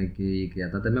को करने के ये किया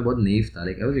था, तब मैं बहुत नेइव था,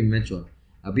 लाइक आई वाज इमेच्योर.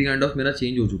 अभी काइंड ऑफ मेरा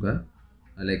चेंज हो चुका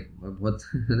है, लाइक बहुत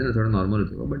थोड़ा नॉर्मल हो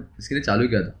चुका, बट इसके लिए चालू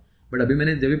किया था. बट अभी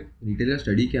मैंने जब रिटेल का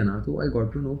स्टडी किया ना, तो आई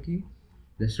गॉट टू नो कि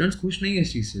रेस्टोरेंट्स खुश नहीं है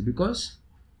इस चीज़ से, because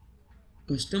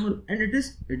customer and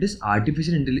it is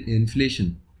artificial inflation.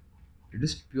 It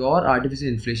is pure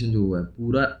artificial inflation जो हुआ है,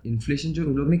 पूरा इन्फ्लेशन जो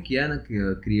हम लोग ने किया है ना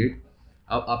क्रिएट.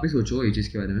 अब आप ही सोचो ये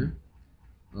चीज़ के बारे में.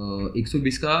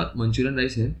 120 का मंचूरियन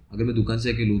राइस है, अगर मैं दुकान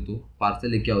से आके लूँ तो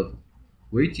पार्सल लेके आओ तो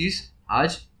वही चीज़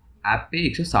आज ऐप पे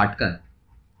 160 का है.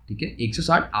 ठीक है,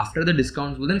 160 आफ्टर द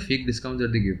डिस्काउंट्स, बोलते हैं fake discounts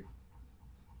that they give.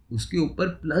 उसके ऊपर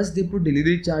plus they put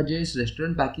delivery charges,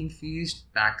 restaurant packing fees,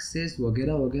 taxes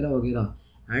वगैरह वगैरह वगैरह,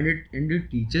 and it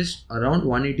touches around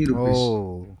 180 rupees.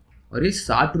 और ये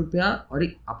 60 रुपया. और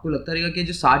एक आपको लगता रहेगा कि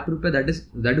जो 60 रुपया that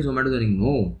is Zomato earning.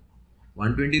 No,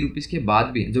 120 rupees के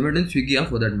बाद भी Zomato and Swiggy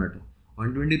for that matter,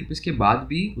 120 rupees के बाद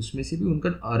भी उसमें से भी उनका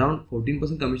अराउंड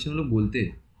 14% कमीशन वो लोग बोलते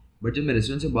हैं. बट जब मैं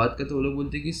रेस्टोरेंट से बात करते वो लोग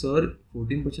बोलते हैं कि सर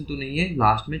 14% तो नहीं है,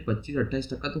 लास्ट में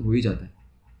 25-28% तो हो ही जाता है.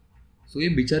 सो ये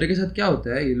बेचारे के साथ क्या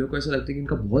होता है, ये लोग को ऐसा लगता है कि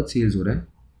इनका बहुत सेल्स हो रहा है,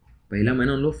 पहला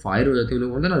महीना उन लोग फायर हो जाते हैं. वो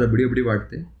लोग बोलते हैं ना रबड़ी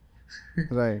बांटते हैं.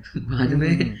 राइट.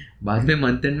 बाद में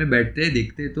मंथ एंड में बैठते हैं,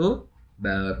 देखते तो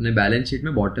अपने बैलेंस शीट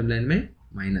में बॉटम लाइन में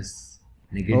माइनस,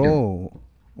 नेगेटिव.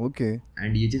 ओके.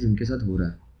 एंड ये चीज़ उनके साथ हो रहा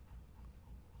है.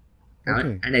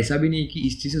 एंड ऐसा भी नहीं है कि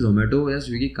इस चीज़ से जोमेटो या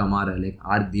स्विगी कमा रहा है,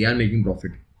 like they are making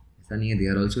profit. ऐसा नहीं है, they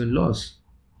are also in loss.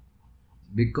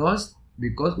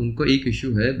 Because उनको एक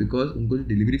इशू है, बिकॉज उनको जो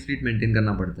डिलीवरी फ्लीट मेंटेन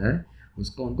करना पड़ता है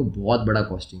उसका उनको बहुत बड़ा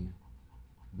कॉस्टिंग है,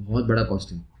 बहुत बड़ा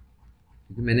कॉस्टिंग.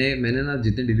 क्योंकि मैंने ना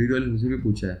जितने डिलीवरी वाले मुझसे भी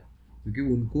पूछा है, क्योंकि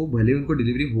उनको भले उनको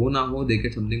डिलीवरी हो ना हो, they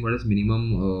get something but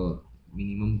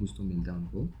minimum कुछ तो मिलता है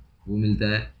उनको, वो मिलता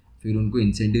है. फिर उनको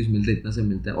इंसेंटिव्स मिलते हैं, इतना सब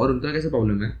मिलता है. और उनका कैसा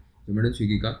प्रॉब्लम है जोमेटो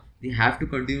स्विगी का, they have to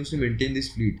continuously maintain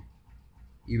this fleet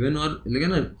even. और लगे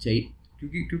ना चाहिए,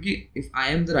 क्योंकि if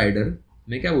I am the rider,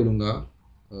 मैं क्या बोलूँगा,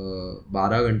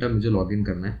 12 घंटा मुझे लॉग इन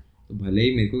करना है, तो भले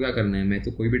ही मेरे को क्या करना है, मैं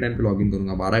तो कोई भी टाइम पे लॉग इन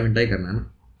करूँगा, 12 घंटा ही करना है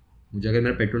ना. मुझे अगर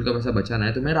मेरा पेट्रोल का पैसा बचाना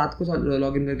है तो मैं रात को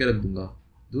लॉग इन करके रख दूँगा,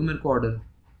 दो मेरे को ऑर्डर.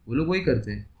 वो लोग वही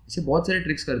करते हैं, इससे बहुत सारे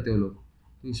ट्रिक्स करते हैं वो लोग.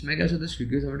 तो इसमें क्या होता है,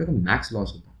 स्विगी जोमेटो का मैक्स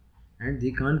लॉस होता है and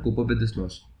they can't cope up with this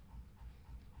loss.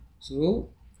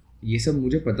 सो ये सब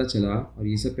मुझे पता चला, और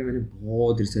ये सब पे मैंने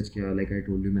बहुत रिसर्च किया, लाइक आई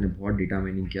टोल्ड यू, मैंने बहुत डेटा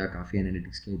माइनिंग किया, काफ़ी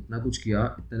एनालिटिक्स किया, इतना कुछ किया,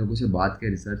 इतने लोगों से बात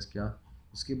किया, रिसर्च किया.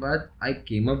 उसके बाद आई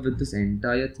came up with this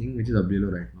entire thing which is अबलेलो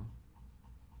right now.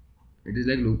 It is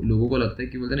like लोगों को लगता है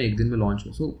कि बोलते हैं ना एक दिन में लॉन्च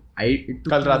हो. सो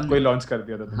कल रात को ही लॉन्च कर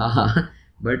दिया था. हाँ,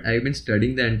 but I been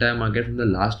studying the entire market from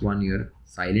the last 1 year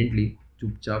silently,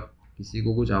 चुपचाप, किसी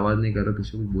को कुछ आवाज़ नहीं कर रहा,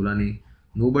 किसी को कुछ बोला नहीं.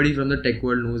 Nobody from the tech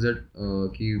world knows that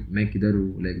कि मैं किधर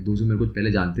हूँ. लाइक दोस्तों मेरे को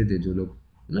पहले जानते थे जो लोग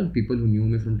ना, people who knew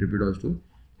me from ट्रिपिडॉस too,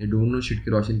 they don't know shit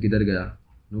कि रोशन किधर गया.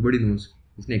 Nobody knows.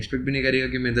 इसने एक्सपेक्ट भी नहीं करेगा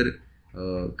कि मैं इधर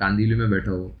कांदिवली में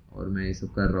बैठा हूँ और मैं ये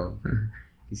सब कर रहा हूँ.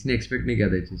 किसी ने एक्सपेक्ट नहीं किया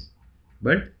था ये चीज़.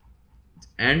 But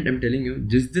and I am telling you,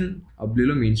 जिस दिन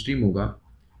अबलेलो मेन स्ट्रीम होगा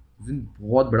उस दिन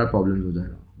बहुत बड़ा प्रॉब्लम्स हो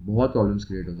जाएगा, बहुत प्रॉब्लम्स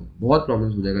क्रिएट हो जाएगा, बहुत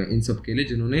प्रॉब्लम्स हो जाएगा इन सब के लिए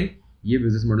जिन्होंने ये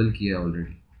बिजनेस मॉडल किया है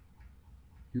ऑलरेडी.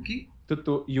 क्योंकि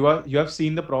तो you have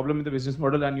seen the problem in the business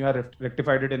model and you have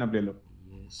rectified it in Ablelo.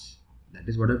 Yes, that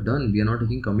is what I've done. We are not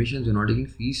taking commissions, we are not taking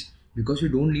fees because we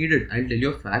don't need it. I'll tell you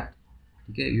a fact.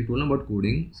 Okay, you told me about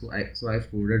coding, so I've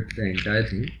coded the entire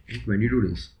thing in 22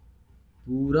 days.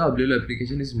 Pura Ablelo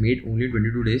application is made only in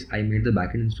 22 days. I made the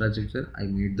backend infrastructure, I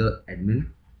made the admin,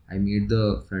 I made the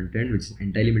front end, which is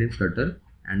entirely made in Flutter,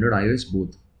 Android, iOS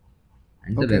both,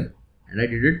 and the web. And I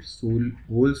did it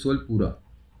whole soul pura.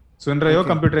 सुन रहे हो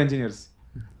computer engineers,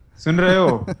 सुन रहे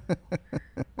हो?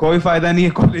 कोई फायदा नहीं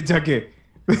है college जाके.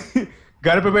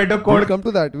 घर पे बैठो We'll code come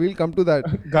to that. We'll come to that.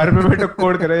 घर पे बैठो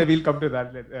कोड करे. We'll come to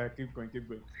that. Keep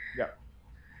going. Yeah.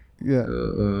 Yeah.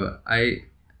 I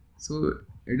so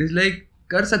it is like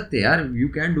कर सकते हैं यार, you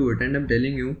can do it and I'm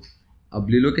telling you,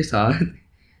 अबलिलो के साथ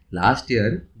last year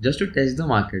just to test the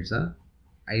markets,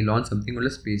 I launched something called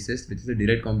as Spaces, which is a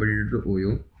direct competitor to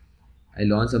Oyo. I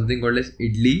launched something called as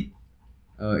Idli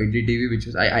TV, which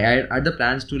was I had the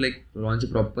plans to like launch a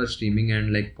proper streaming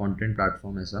and like content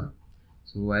platform ऐसा.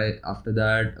 So after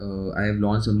that I have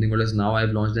launched something called as, now I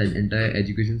have launched the entire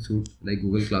education suite like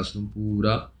Google Classroom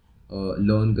पूरा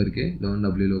learn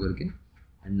W करके,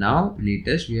 and now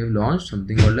latest we have launched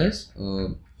something called as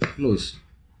Close.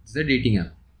 It's a dating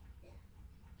app.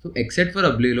 So except for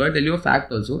Ablelo, I tell you a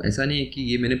fact also, ऐसा नहीं है कि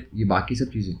ये बाकी सब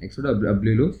चीज़ें, except for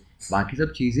Ablelo, बाकी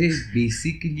सब चीज़ें is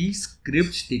basically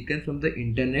scripts taken from the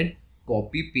internet,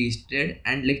 copy pasted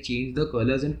and like change the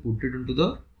colors and put it into the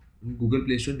Google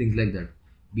Play Store, things like that.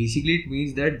 Basically it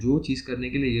means that जो चीज़ करने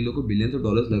के लिए ये लोग को बिलियंस ऑफ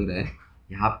डॉलर्स लग रहा है,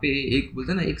 यहाँ पे एक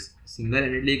बोलते हैं ना, एक सिंगल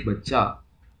हैंडेडली एक बच्चा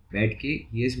बैठ के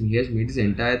he has made his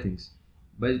entire things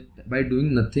by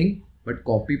doing nothing but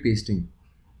copy pasting.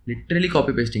 Literally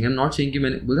copy pasting. I am not saying कि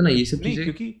मैंने बोला ना ये सब नहीं, चीजें,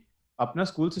 क्योंकि अपना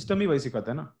स्कूल सिस्टम ही वही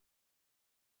सिखाता है ना,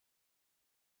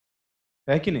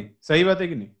 है कि नहीं? सही बात है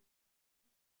कि नहीं?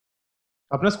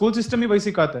 अपना स्कूल सिस्टम ही वही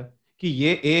सिखाता है कि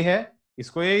ये ए है,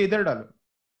 इसको ए इधर डालो,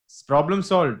 प्रॉब्लम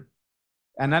सॉल्व.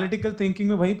 एनालिटिकल थिंकिंग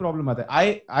में वही प्रॉब्लम आता है.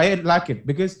 I lack it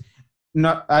because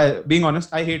being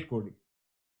honest I hate coding,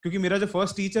 क्योंकि मेरा जो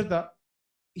फर्स्ट टीचर था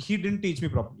he didn't teach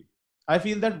me properly. I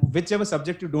feel that whichever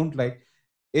subject you don't like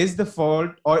is the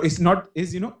fault, or is not,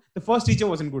 is, you know, the first teacher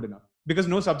wasn't good enough, because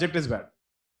no subject is bad.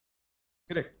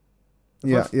 Correct?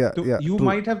 Yeah. You True.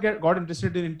 might have got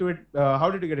interested into it. How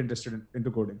did you get interested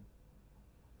into coding?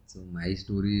 so my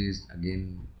story is again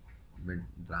bit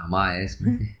drama है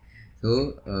इसमें. So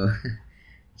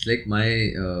it's like my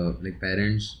like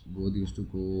parents both used to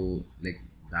go, like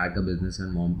dad का business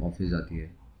and mom office जाती है.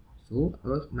 So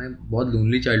मैं बहुत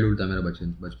lonely childhood था मेरा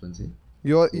बचपन से.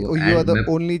 You are the मैं-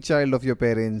 only child of your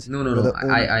parents. No. You're the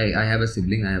only- I have a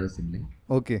sibling.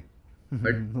 Okay.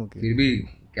 Okay. फिर भी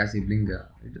क्या सिबलिंग का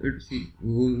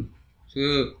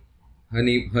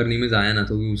हर नेम इज आया ना,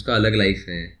 तो उसका अलग लाइफ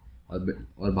है,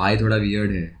 और भाई थोड़ा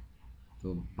वियर्ड है,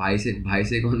 तो भाई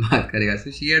से कौन बात करेगा.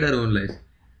 So she had her own life.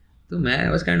 तो मैं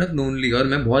वाज काइंड ऑफ लोनली, और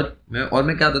मैं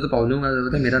क्या होता था, प्रॉब्लम क्या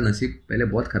होता था, मेरा नसीब पहले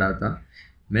बहुत ख़राब था.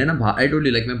 मैं ना आई टोल्ड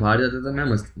यू, लाइक मैं बाहर जाता था, मैं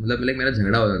मस्त मतलब लाइक मेरा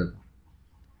झगड़ा हो जाता था,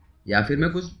 या फिर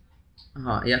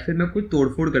मैं कुछ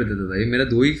तोड़फोड़ कर देता था. ये मेरा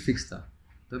दो ही फिक्स था.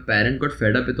 तो parent got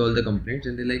fed up with all the complaints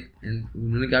and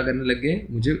उन्होंने क्या करने लग गए,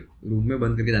 मुझे रूम में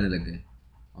बंद करके जाने लग गए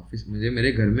ऑफिस.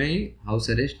 मेरे घर में ही हाउस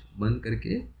अरेस्ट बंद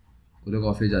करके वो लोग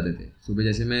ऑफिस जाते थे. सुबह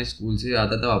जैसे मैं स्कूल से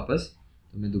आता था वापस,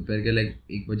 तो मैं दोपहर के लाइक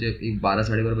 12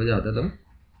 साढ़े 12 बजे आता था.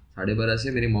 12:30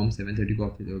 से मेरी मॉम 7:30 को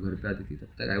ऑफिस घर पे आती थी. तब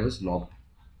तक आई वॉज लॉक्ड.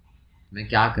 मैं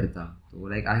क्या करता, तो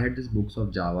like I had this books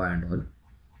of Java and all.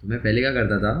 तो मैं पहले क्या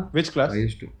करता था, Which class? I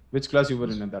used to Which class you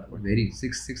were in at that point? very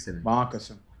 6, 7. Maha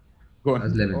kasam. Go I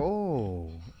was on. 11.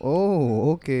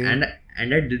 Oh, okay. And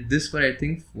I did this for I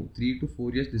think 3 to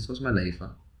 4 years. This was my life.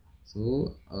 So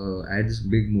I had this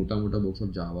big मोटा books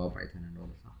of Java, Python and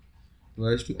all that. So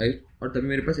I used to और तभी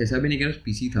मेरे पास ऐसा भी नहीं कि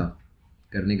PC था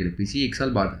करने के लिए. पीसी 1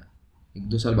 साल बाद आया,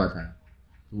 1-2 साल बाद आया.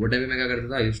 तो वो टाइम में मैं क्या करता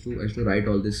था, I used to write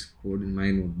all this code in my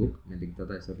notebook. मैं लिखता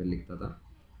था, ऐसा पहले लिखता था.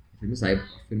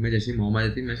 फिर मैं जैसे मॉम आ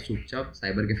जाती, मैं चुपचाप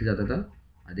साइबर कैफे जाता था,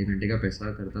 आधे घंटे का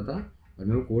पैसा करता था, और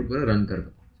मैं वो कोड पूरा रन करता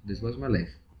था. This was my life.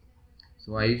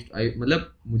 सो आई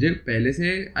मतलब मुझे पहले से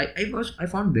I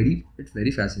found it's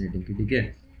very fascinating कि ठीक है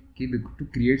कि to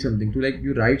create something, to like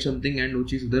you right something and वो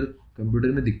चीज़ उधर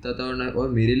कंप्यूटर में दिखता था, और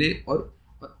मेरे लिए और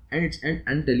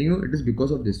and telling you it is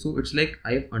because of this. So it's like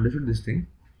I have understood this thing.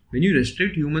 when you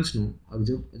restrict humans, no,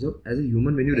 जब as a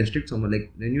human, when you restrict someone, like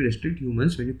when you restrict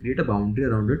humans, when you create a boundary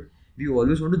around it, we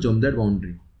always want to jump that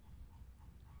boundary.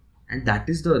 And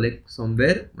that is the, like,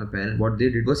 somewhere my parents, what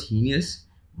they did was heinous,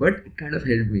 but it kind of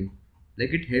helped me.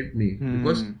 Like it helped me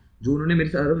because जो उन्होंने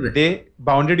मेरे साथ They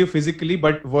bounded you physically,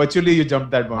 but virtually you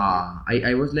jumped that boundary.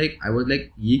 I was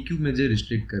like ये क्यों मुझे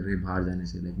restrict कर रहे हैं बाहर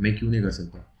जाने से, like मैं क्यों नहीं कर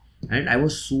सकता. And I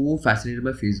was so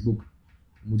fascinated by Facebook.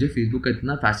 मुझे फेसबुक का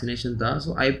इतना फैसिनेशन था.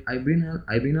 सो I been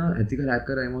a ethical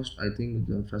hacker I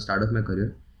think start of my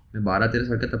career. मैं 12-13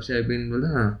 साल का, तब से आई बीन बोलते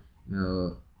ना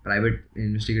प्राइवेट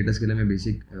इन्वेस्टिगेटर्स के लिए मैं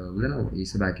बेसिक बोलते ना ये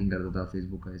सब हैकिंग करता था,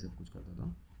 फेसबुक का ये सब कुछ करता था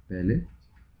पहले.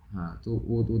 हाँ, तो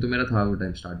वो तो मेरा था वो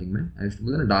टाइम स्टार्टिंग में. आई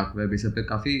बोलते ना डार्क वेब ये सब पे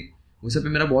काफ़ी, वो सब पे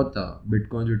मेरा बहुत था.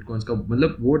 बिटकॉइंस का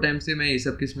मतलब वो टाइम से मैं ये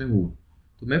सब किस में हूँ.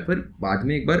 तो मैं फिर बाद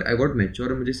में एक बार आई गॉट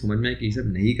मैच्योर और मुझे समझ में आया कि ये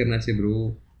सब नहीं करना चाहिए ब्रो.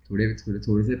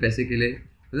 थोड़े से पैसे के लिए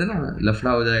बोलते ना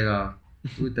लफड़ा हो जाएगा,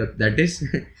 तो दैट इज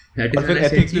और फिर व्हेन आई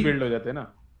सेड एथिक्स भी कि बिल्ड हो जाते हैं ना.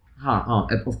 हाँ हाँ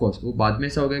ऑफ कोर्स वो बाद में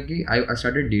ऐसा हो गया कि I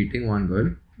started dating one girl.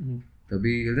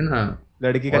 तभी कहते हैं ना.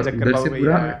 लड़की का और चक्कर उधर बाबू से भैया.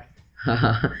 पूरा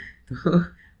हाँ तो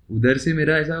उधर से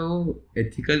मेरा ऐसा वो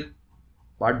एथिकल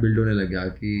पार्ट बिल्ड होने लग गया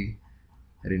कि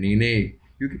अरे नहीं नहीं,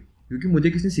 क्योंकि क्योंकि मुझे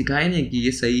किसी ने सिखाया नहीं कि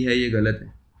ये सही है ये गलत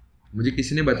है. मुझे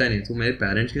किसी ने बताया नहीं. तो मेरे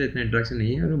पेरेंट्स के साथ इतना इंटरेक्शन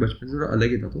नहीं है और मैं बचपन से थोड़ा अलग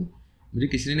ही था. तो मुझे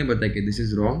किसी ने नहीं बताया कि this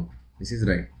is wrong this is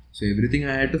right. So everything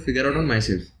I had to figure out on my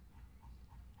self.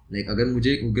 Like अगर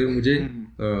मुझे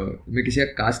मैं किसी का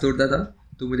कांच तोड़ता था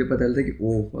तो मुझे पता चलता कि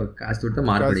ओ कांच तोड़ता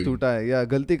मार कांच पड़ेगी. टूटा है या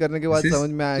गलती करने के बाद दिस इज समझ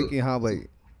में आया तो कि हाँ भाई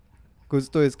कुछ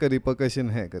तो इसका रिपरकशन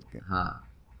है करके. हाँ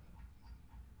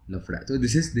लफड़ा. तो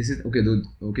this is okay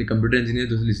okay computer engineer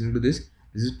दोस्त listening to this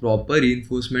is proper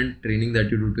reinforcement training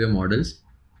that you do to your models.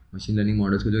 Machine learning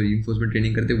models को जो रीइंफोर्समेंट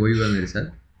ट्रेनिंग करते वही हुआ मेरे साथ,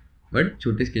 बट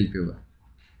छोटे स्केल पे हुआ.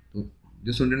 तो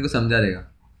जो सुन रहे हैं उनको समझा रहेगा.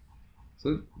 सो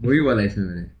वही हुआ लाइफ में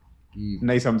मेरे कि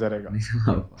नहीं समझा रहेगा. नहीं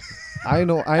समझा पाया.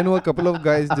 I know a couple of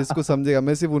guys जिसको समझेगा.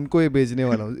 मैं सिर्फ उनको ही भेजने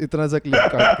वाला हूँ इतना सा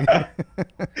क्लिप काट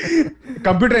के.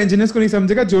 कंप्यूटर इंजीनियर्स को नहीं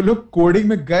समझेगा. जो लोग कोडिंग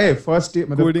में गए फर्स्ट ईयर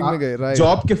Coding में गए, right.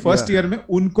 जॉब के फर्स्ट Yeah. ईयर में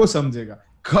उनको समझेगा.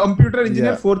 Computer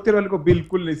engineer Yeah. Fourth year वाले को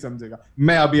बिल्कुल नहीं समझेगा.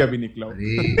 मैं अभी निकला हूँ.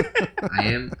 अरे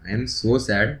I am so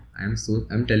sad.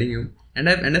 I'm telling you, and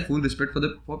I have full respect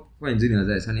for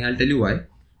engineers. ऐसा नहीं. I'll tell you why.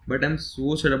 But I'm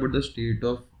so sad about the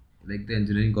state of like the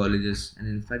engineering colleges and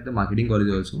in fact the marketing college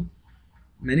also.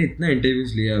 मैंने इतना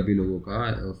interviews लिया अभी लोगों का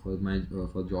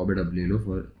for job at W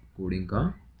for coding का,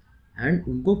 and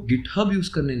उनको GitHub use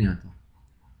करने नहीं आता.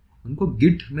 उनको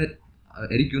गिट में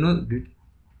Eric you know Git.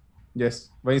 Yes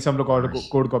वहीं से हम लोग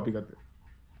कोड कॉपी करते हैं.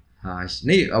 हाँ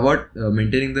नहीं about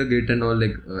maintaining the Git and all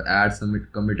like add submit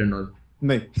commit and all.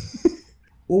 नहीं.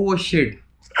 Oh shit.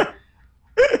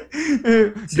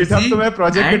 गिटहब तो मैं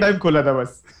प्रोजेक्ट के टाइम खोला था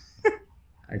बस.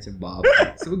 अच्छा बाप.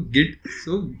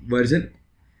 सो version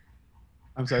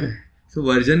I'm sorry. So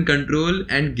version control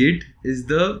and Git is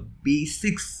the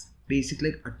basic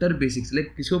like utter basics. Like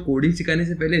किसी को कोडिंग सिखाने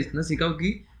से पहले इतना सिखाओ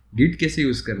कि Git कैसे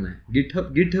यूज करना है.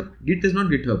 Git is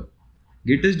not GitHub.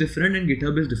 Git is different and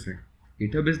GitHub is different.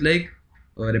 GitHub is like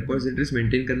repositories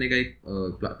maintain करने का एक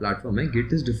प्लेटफॉर्म है.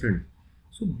 Git is different.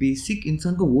 So basic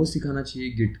इंसान को वो सिखाना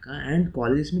चाहिए Git का, and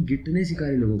कॉलेजेस में Git नहीं सिखा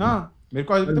रहे लोगों को. हाँ मेरे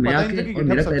को आज तक पता ही नहीं था कि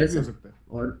GitHub सब्जेक्ट भी हो सकता है.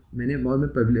 और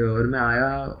मैं आया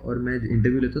और मैं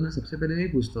इंटरव्यू लेता हूँ ना, सबसे पहले यही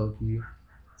पूछता हूँ कि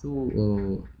so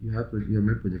you have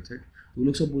made project right. तो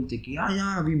लोग सब बोलते हैं कि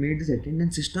या we made this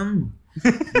attendance system,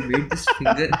 we made this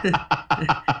finger.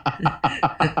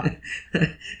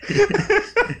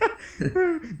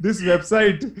 This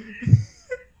website.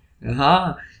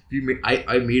 हाँ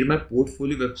I made my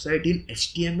portfolio website in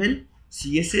HTML,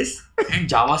 CSS and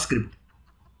JavaScript.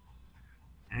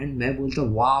 And मैं बोलता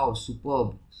wow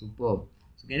superb.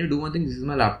 So can you do one thing? This is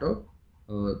my laptop.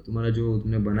 तुम्हारा जो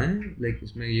तुमने बना है like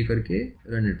उसमें ये करके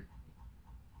run it.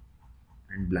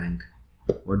 And blank.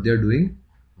 What they are doing,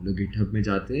 वो लोग गिटहब में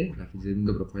जाते, ग्राफिक डिजाइनिंग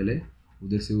का प्रोफाइल है,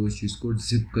 उधर से उस चीज़ को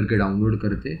जिप करके डाउनलोड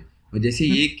करते, और जैसे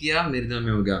ये किया मेरे दिमाग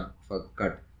में हो गया फक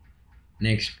कट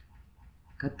नेक्स्ट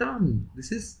खत्म.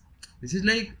 दिस इज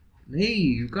लाइक नहीं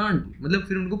यू कांट. मतलब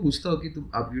फिर उनको पूछता हो कि तुम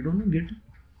आप you don't know Git.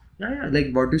 Yeah, like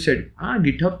what you said.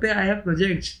 GitHub पे I have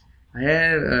projects.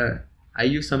 I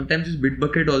use sometimes use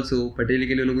Bitbucket also. Patel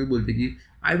के लिए लोग भी बोलते कि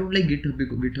I don't like GitHub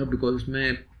because उसमें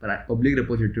public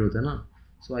repository होता है ना.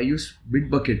 So I use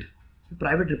Bitbucket.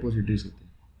 Private repositories होते हैं.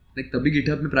 Like तभी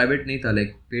GitHub में private नहीं था,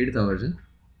 like paid था version.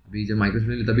 अभी जब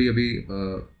Microsoft ने तभी अभी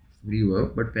free हुआ,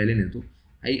 but पहले नहीं. तो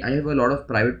I have a lot of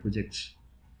private projects.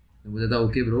 मैं बोलता था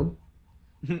okay bro.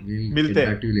 We'll get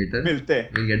back to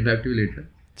you later.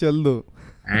 चल दो.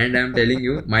 And I'm telling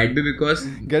you, might be because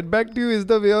Get back to you is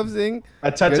the way of saying.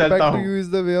 अच्छा Get चलता back to हूँ. you is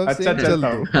the way of अच्छा saying. चल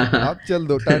चलता दो. हूँ. आप चल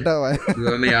दो. Ta-ta bye.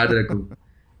 तो मैं याद रखूँ.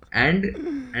 And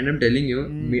I'm telling you,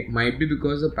 might be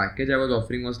because the package I was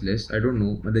offering was less. I don't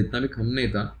know. मतलब इतना भी कम नहीं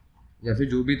था, या फिर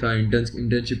जो भी था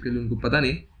इंटर्नशिप के लिए उनको पता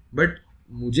नहीं. बट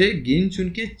मुझे गिन चुन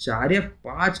के 4 या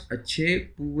 5 अच्छे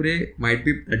पूरे might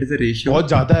be that is a ratio. बहुत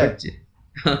ज़्यादा है.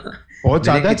 बहुत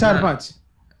ज़्यादा है 4-5.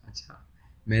 अच्छा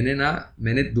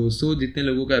मैंने 200 जितने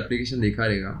लोगों का एप्लीकेशन देखा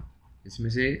रहेगा, इसमें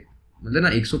से मतलब ना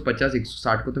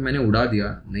 150-160 को तो मैंने उड़ा दिया,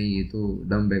 नहीं ये तो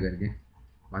डम है करके.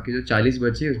 बाकी जो 40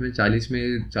 बचे उसमें 40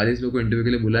 लोगों को इंटरव्यू के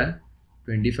लिए बुलाया,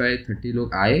 25-30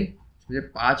 लोग आए, उसमें से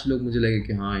 5 लोग मुझे लगे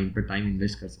कि हाँ इन पर टाइम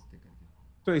इन्वेस्ट कर सकते हैं.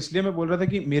 तो इसलिए मैं बोल रहा था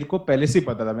कि मेरे को पहले से ही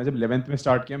पता था. मैं जब 11th में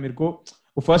स्टार्ट किया, मेरे को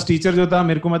वो फर्स्ट टीचर जो था,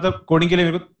 मेरे को मतलब कोडिंग के लिए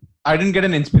मेरे को I didn't get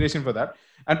an inspiration for that,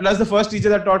 and plus the first teacher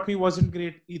that taught me wasn't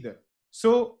great either.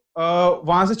 सो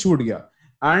वहां से छूट गया.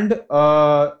 एंड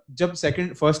जब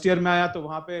फर्स्ट ईयर में आया तो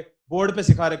वहां पे बोर्ड पे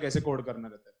सिखा रहे कैसे कोड करना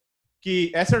रहता है.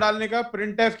 कि ऐसे डालने का,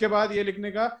 प्रिंट एफ के बाद ये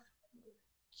लिखने का,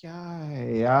 क्या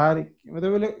है यार,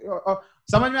 मतलब बोले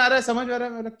समझ में आ रहा है, समझ में आ रहा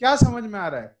है, मतलब क्या समझ में आ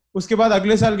रहा है। उसके बाद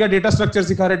अगले साल क्या डेटा स्ट्रक्चर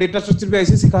सिखा रहे, डेटा स्ट्रक्चर भी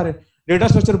ऐसे सिखा रहे, डेटा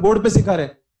स्ट्रक्चर बोर्ड पे सिखा रहे।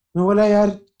 मैं बोला यार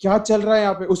क्या चल रहा है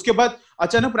यहाँ पे। उसके बाद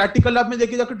अचानक प्रैक्टिकल लैब में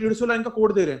देखिए जाकर 150 लाइन का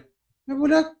कोड दे रहे हैं। मैं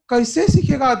बोला कैसे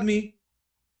सीखेगा आदमी,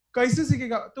 कैसे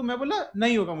सीखेगा। तो मैं बोला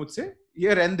नहीं होगा मुझसे,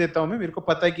 ये रहने देता हूँ मैं, मेरे को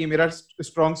पता है कि मेरा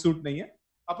स्ट्रॉन्ग सूट नहीं है,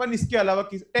 अपन इसके अलावा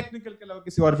टेक्निकल के अलावा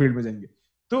किसी और फील्ड में जाएंगे।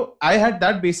 तो I had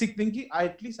that basic thing कि I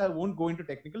at least I won't go into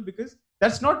technical because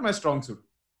that's not my strong suit.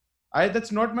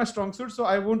 That's not my strong suit, so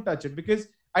I won't touch it because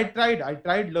I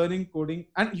tried learning coding,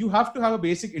 and you have to have a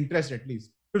basic interest at least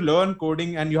to learn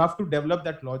coding, and you have to develop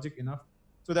that logic enough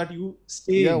so that you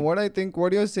stay. Yeah, what I think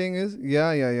what you're saying is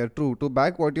yeah true. To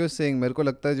back what you're saying, मेरे को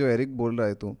लगता है जो Eric बोल रहा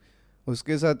है तू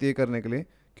उसके साथ ये करने के लिए,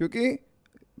 क्योंकि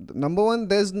number one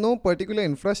there is no particular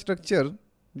infrastructure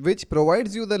which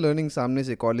provides you the learning सामने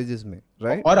से कॉलेजेस में,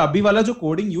 राइट? और अभी वाला जो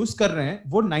कोडिंग यूज कर रहे हैं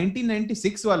वो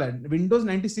 1996 वाला है, विंडोज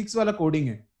 96 वाला कोडिंग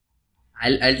है।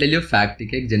 I'll tell you a fact,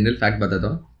 ठीक है, एक जनरल फैक्ट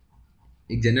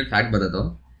बताता हूँ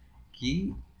कि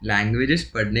लैंग्वेजेस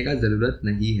पढ़ने का ज़रूरत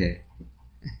नहीं है.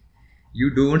 You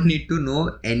don't need to know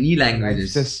any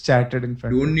languages. I just chatted in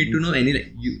front. Don't need to know any.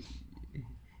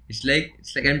 It's like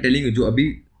I'm telling you, जो अभी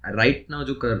right now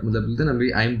जो कर मतलब बोलते हैं ना, अभी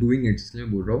I am doing it, इसलिए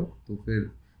मैं बोल रहा हूँ. तो फिर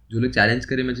जो लोग चैलेंज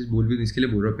करे, मैं चीज़ बोल भी इसके लिए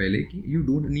बोल रहा हूँ पहले कि you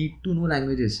don't need to know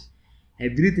languages.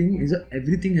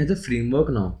 Everything has a framework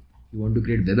now. You want to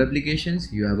create web applications,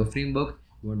 you have a framework.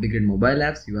 You want to create mobile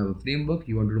apps, you have a framework.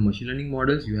 You want to do machine learning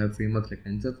models, you have frameworks like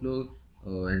TensorFlow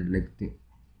and like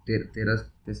तेरा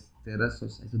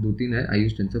ऐसे 2-3 है. आई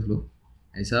use TensorFlow.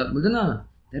 ऐसा बोलते ना,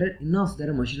 there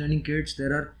R machine learning kits,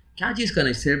 there are क्या चीज़ करना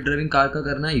है, self driving car का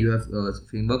करना है, you have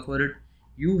framework for it.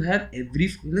 You have every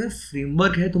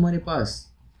framework है तुम्हारे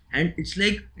पास. एंड इट्स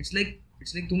लाइक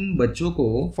तुम बच्चों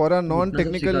को for a non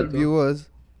technical viewers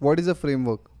what is a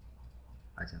framework?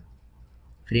 अच्छा,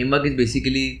 framework is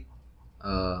basically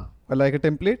like a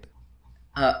template.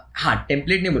 हाँ,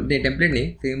 टेम्पलेट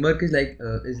नहीं, फ्रेमवर्क इज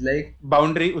लाइक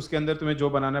बाउंड्री, उसके अंदर तुम्हें जो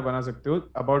बनाना है बना सकते हो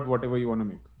about whatever you want to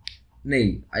make.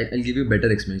 नहीं, I give you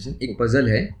better explanation. एक पजल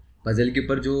है, पजल के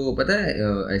ऊपर जो पता है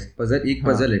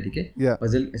पजल है, ठीक है,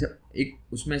 पजल ऐसा एक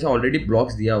उसमें ऐसा ऑलरेडी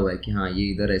ब्लॉक्स दिया हुआ है कि हाँ ये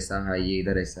इधर ऐसा है, ये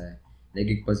इधर ऐसा है. लाइक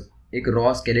एक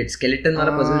रॉ स्केलेटन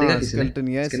वाला पजल देखा किसी ने,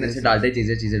 इसके अंदर से डालते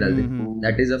चीजें डालते,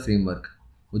 दैट इज अ फ्रेमवर्क.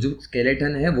 वो जो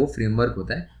स्केलेटन है वो फ्रेमवर्क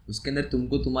होता है. उसके अंदर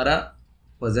तुमको तुम्हारा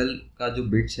पजल का जो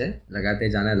बिट्स है लगाते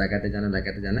जाना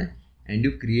है, and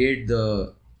you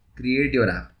create your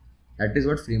app. That is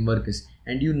what framework is.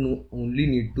 And you only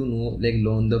need to know like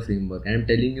learn the framework. And I am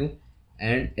telling you,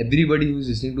 and everybody who is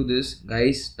listening to this,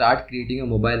 guys, start creating a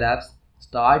mobile apps,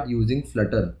 start using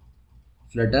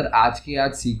Flutter आज के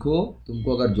आज सीखो.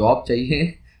 तुमको अगर job चाहिए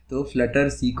तो Flutter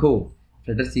सीखो.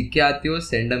 Flutter सीख के आते हो,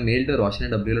 send a mail to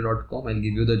roshan@wrela.com, I will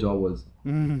give you the job also.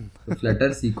 तो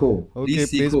फ्लटर सीखो, प्लीज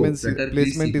सीखो.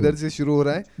 प्लेसमेंट इधर से शुरू हो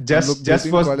रहा है. Just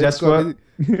for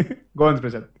go on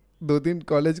Prashant. 2-3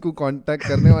 college को कांटेक्ट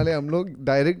करने वाले हम लोग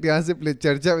डायरेक्ट यहाँ से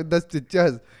चर्चा विद द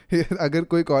टीचर्स. अगर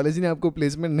कोई कॉलेज ने आपको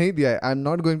प्लेसमेंट नहीं दिया है, I am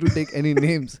not going to take any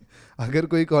names. अगर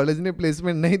कोई कॉलेज ने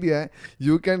प्लेसमेंट नहीं दिया है,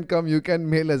 you can come, you can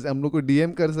mail us, हम लोग को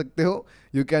डीएम कर सकते हो.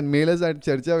 You can mail us at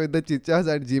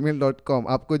charcha@gmail.com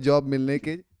आपको जॉब मिलने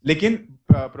के. लेकिन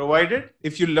provided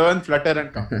if you learn Flutter and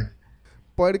come.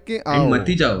 पढ़ के आओ, मत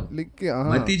ही जाओ, लिख के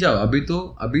मत ही जाओ. अभी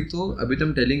तो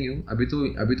I'm telling you, अभी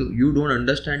तो यू डोंट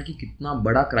अंडरस्टैंड कि कितना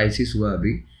बड़ा क्राइसिस हुआ.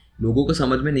 अभी लोगों को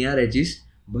समझ में नहीं आ रहा है चीज़.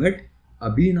 बट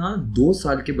अभी ना 2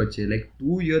 साल के बच्चे, लाइक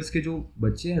 2 years के जो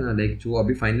बच्चे हैं ना, लाइक जो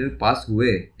अभी फाइनल पास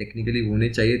हुए, टेक्निकली होने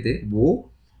चाहिए थे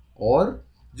वो, और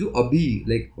जो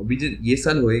अभी जो ये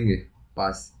साल होएंगे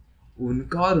पास,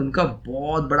 उनका और उनका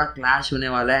बहुत बड़ा क्लैश होने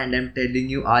वाला है. And I am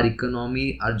telling you, our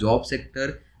economy, our job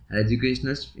sector,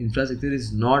 educational infrastructure is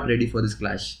not ready for this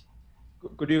clash.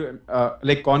 Could you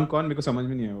like कौन मेरे को समझ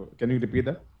में नहीं आया. Can you repeat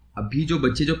that? अभी जो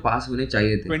बच्चे जो पास होने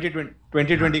चाहिए थे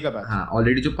 2020 का बैच, हाँ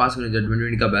ऑलरेडी जो पास होने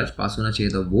 2020 का बैच पास होना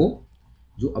चाहिए था, वो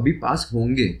जो अभी पास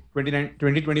होंगे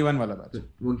 2021 वाला बैच,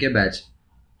 वो क्या बैच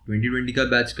 2020 का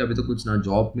बैच का अभी तो कुछ ना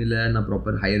जॉब मिला है, ना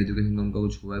प्रॉपर हायर एजुकेशन का उनका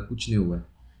कुछ हुआ है, कुछ नहीं हुआ है.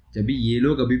 जब भी ये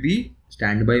लोग अभी भी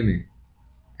स्टैंड बाई में,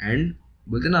 एंड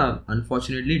बोलते ना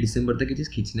अनफॉर्चुनेटली दिसंबर तक ये चीज़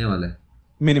खींचने वाला है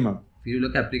मिनिमम. फिर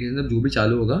लोग का एप्लीकेशन जो भी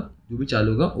चालू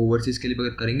होगा ओवरसीज के लिए अगर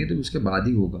करेंगे तो उसके बाद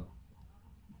ही होगा.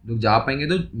 लोग जा पाएंगे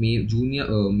तो जून या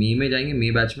मई में जाएंगे,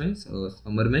 मई बैच में,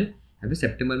 समर में, या फिर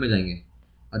सितंबर में जाएंगे.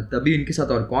 और तभी इनके साथ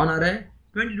और कौन आ रहा है,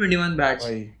 2021 बैच.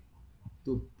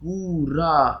 तो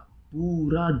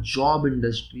पूरा जॉब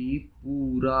इंडस्ट्री,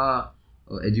 पूरा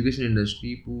एजुकेशन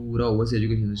इंडस्ट्री, पूरा overseas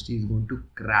education industry is going to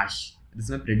crash. This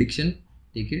is my prediction.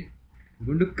 Take it It's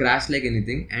going to crash like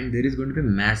anything and there is going to be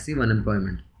massive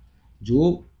unemployment.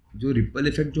 जो ripple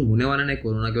effect जो होने वाला है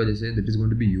corona की वजह से, that is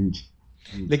going to be huge.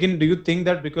 लेकिन do you think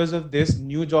that because of this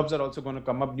new jobs are also going to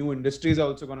come up, new industries are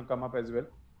also going to come up as well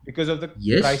because of the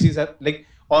Yes. crises are, like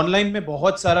online में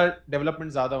बहुत सारा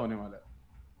development ज़्यादा होने वाला है.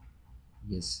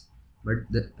 Yes,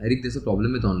 but Eric, there's a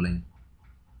problem with online.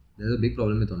 There's a big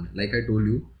problem with online. Like I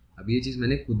told you, अभी ये चीज़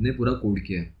मैंने खुद ने पूरा कोड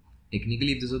किया है.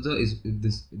 Technically, if this was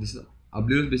this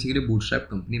अभी basically bootstrap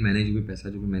company, मैंने जो भी पैसा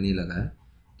जो भी मैंने लगाया,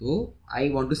 तो I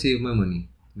want to save my money.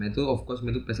 मैं तो of course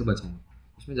मैं तो पैसा बचाऊंगा.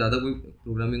 उसमें ज़्यादा कोई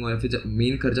प्रोग्रामिंग और फिर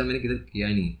मेन खर्चा मैंने किधर किया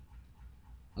ही नहीं.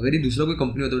 अगर ये दूसरा कोई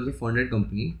कंपनी होता है जैसे funded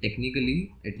company, technically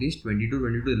at least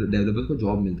 22 developers को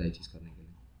जॉब मिलता है चीज़ करने के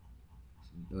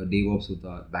लिए. डेवऑप्स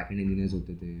होता, बैक एंड इंजीनियर्स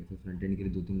होते थे, फिर फ्रंट एंड के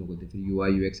लिए 2-3 लोग होते, फिर UI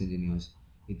UX इंजीनियर्स,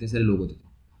 इतने सारे लोग होते थे.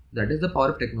 That is the power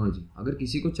of technology. अगर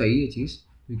किसी को चाहिए चीज़,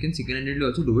 you can single handedly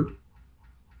also do it.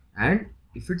 And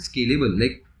if it's scalable,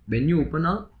 like when you open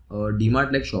a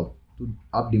DMart like shop, तो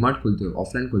आप डीमार्ट खोलते हो,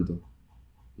 ऑफलाइन खोलते हो,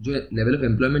 जो लेवल ऑफ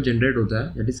एम्प्लॉयमेंट जनरेट होता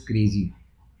है, दैट इज़ क्रेजी.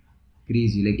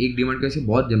 लाइक एक डीमार्ट का ऐसे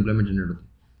बहुत एम्प्लॉयमेंट जनरेट होता है.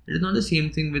 It is not the same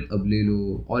thing with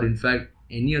अबलेलो और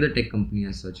in fact any other tech company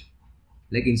as such.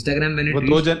 Like Instagram मैंने वो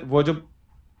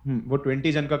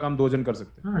 20 जन का काम 2 जन कर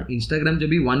सकते हैं. हाँ, इंस्टाग्राम जब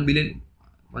भी 1 बिलियन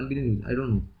आई डोंट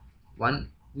नो,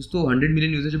 कुछ तो 100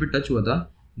 मिलियन यूजर जब भी टच हुआ था,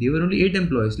 they were only 8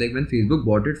 employees. Like when Facebook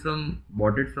bought it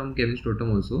from Kevin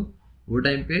Systrom also, वो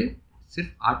टाइम पे सिर्फ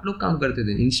 8 लोग काम करते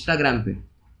थे इंस्टाग्राम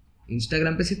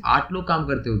पे सिर्फ 8 लोग काम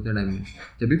करते उतने टाइम में,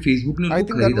 जब भी फेसबुक ने I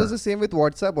think that was the same with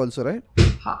WhatsApp also, right?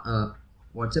 हाँ,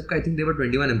 व्हाट्सएप का I think they were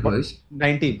 21 employees.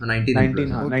 19 हाँ, 19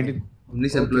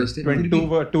 19 एम्प्लॉयज थे.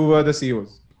 22 were the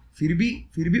CEOs. फिर भी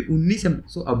 19.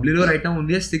 सो अबलेलो right now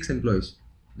only has 6 employees.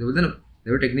 दे बोलते ना,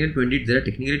 दे वर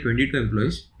टेक्निकली 22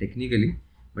 एम्प्लॉयज टेक्निकली,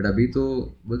 बट अभी तो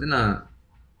बोलते ना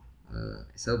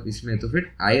सब इसमें. तो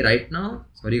फिर आई right now,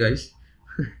 sorry guys,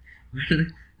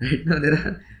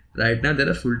 right now there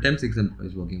are full time 6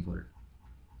 employees working for it.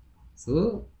 So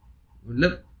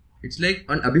मतलब it's like,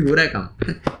 और अभी हो रहा है काम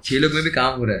 6 लोग में भी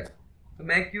काम हो रहा है, तो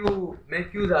मैं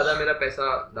क्यों ज़्यादा मेरा पैसा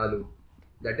डालूँ.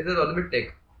 That is the problem with take.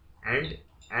 And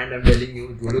I am telling you,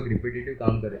 जो लोग रिपीटेटिव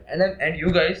काम कर रहे हैं, and you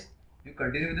guys, you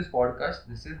continue with this podcast,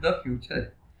 this is the future.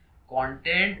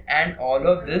 Content and all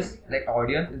of this, like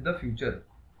audience is the future.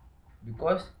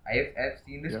 Because I have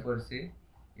seen this पर से,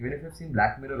 even if I have scene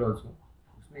black mirror also,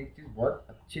 उसमें एक चीज़ बहुत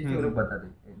अच्छी थी वो लोग बताते,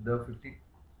 the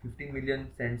 15 million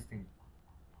cents thing.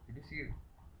 Did you see it?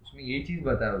 उसमें ये चीज़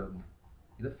बताया वो लोग ने,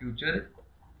 the future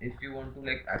if you want to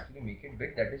like actually make it big,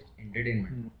 that is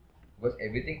entertainment, because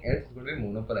everything else is going to be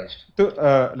monopolised. तो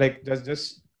like just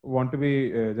want to be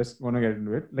just want to get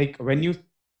into it, like when you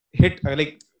hit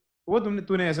like वो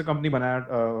तूने ऐसा company बनाया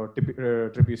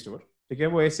trippy store, ठीक है,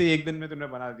 वो ऐसे एक दिन में तूने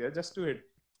बना दिया जस्ट टू हिट,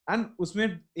 एंड उसमें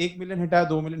 1 million हिटाया,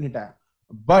 2 million हिटाया,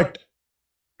 but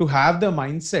to have the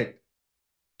mindset,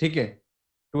 ठीक है,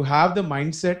 to have the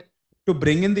mindset to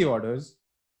bring in the orders,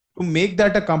 to make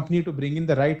that a company, to bring in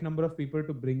the right number of people,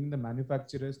 to bring in the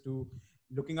manufacturers, to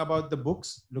looking about the books,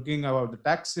 looking about the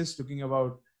taxes, looking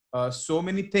about so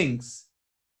many things.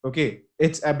 Okay,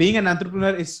 it's being an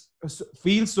entrepreneur is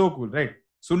feels so cool, right?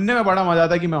 सुनने में बड़ा मजा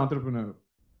आता है कि मैं entrepreneur हूँ,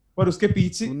 पर उसके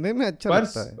पीछे सुनने में अच्छा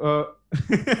लगता है.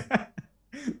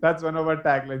 That's one of our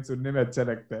taglines, सुनने में अच्छा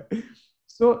लगता है.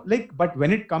 So like, but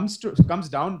when it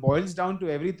boils down to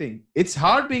everything, it's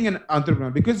hard being an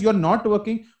entrepreneur because you're not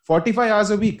working 45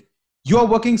 hours a week. You are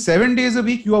working 7 days a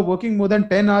week. You are working more than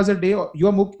 10 hours a day. Or you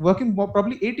are working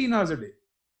probably 18 hours a day.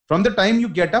 From the time you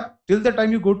get up till the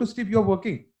time you go to sleep, you're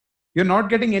working. You're not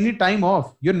getting any time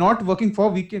off. You're not working for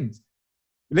weekends.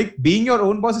 Like being your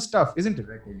own boss is tough, isn't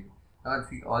it? I tell you.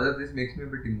 See, all of this makes me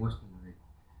a bit emotional.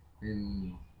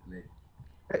 Like,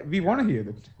 we want to hear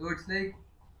that. So it's like,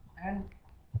 and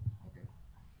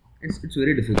it's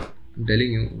very difficult. I'm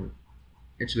telling you,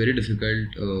 it's very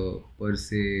difficult per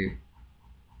se,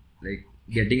 like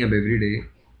getting up every day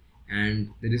and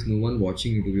there is no one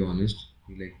watching you, to be honest.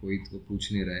 Like कोई तो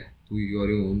पूछ नहीं रहा है, you are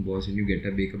your own boss and you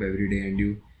wake up every day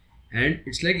and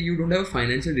it's like you don't have a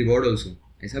financial reward also.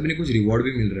 ऐसा भी नहीं कुछ reward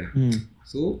भी मिल रहा है.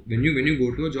 So when you go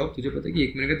to a job, तुझे पता है कि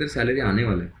 1 महीने का तेरा सैलरी आने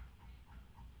वाला है,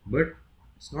 but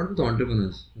it's not with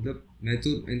entrepreneurs. मतलब मैं तो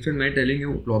इनफैक्ट मैं टेलिंग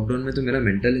यू, लॉकडाउन में तो मेरा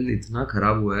मेंटल हेल्थ इतना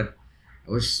ख़राब हुआ है. I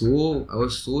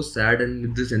was so sad, and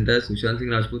with this entire Sushant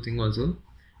Singh Rajput thing also,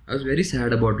 I was very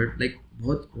sad about it. Like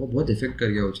बहुत इफेक्ट कर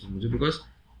गया वो चीज़ मुझे, बिकॉज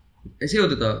ऐसे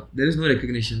होता था, देयर इज़ नो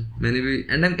रिकग्निशन. मैंने भी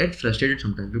and I get frustrated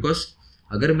sometimes, because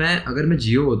अगर मैं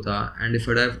जियो होता एंड इफ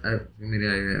मेरे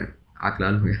आँख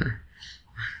लाल हो गया,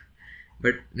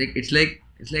 but like it's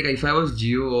like if I was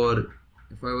Jio और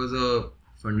if I was a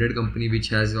funded company which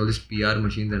has all this PR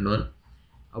machines and all,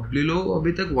 अब ले लो,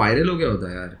 अभी तक वायरल हो गया होता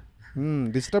है यार.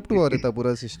 डिस्टर्ब हुआ रहता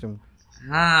पूरा सिस्टम.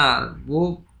 हाँ वो,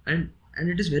 and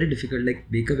it is very difficult, like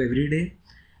wake up every day,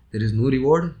 there is no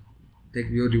reward, like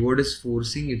your reward is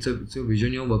forcing, it's a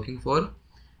vision you're working for,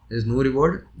 there is no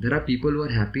reward. There are people who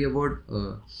are happy about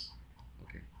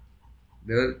okay,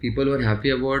 there are people who are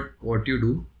happy about what you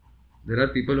do, there are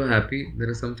people who are happy, there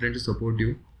are some friends who support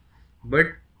you,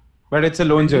 but But it's a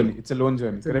lone journey. It's a lone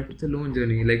journey, correct? it's a lone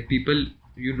journey. Like people,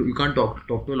 you can't talk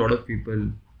to a lot of people.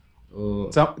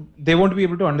 They won't be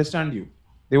able to understand you.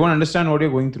 They won't understand what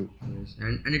you're going through. Yes.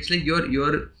 And it's like you're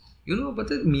you know,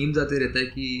 पता है memes आते रहता है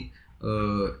कि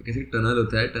कैसे tunnel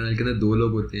होता है, tunnel के अंदर दो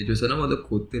लोग होते हैं जो सर ना मतलब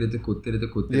खोदते रहते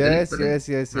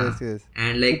yes.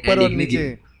 एंड लाइक ऊपर और नीचे.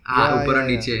 ऊपर और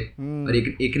नीचे, और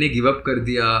एक ने गिव अप कर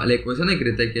दिया, लाइक वैसा ना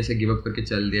रहता है कि ऐसे गिव अप करके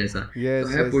चल दिया ऐसा.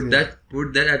 Yes, I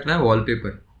put that at my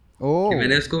wallpaper. Oh. कि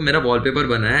मैंने उसको मेरा वॉलपेपर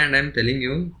बनाया, and I am telling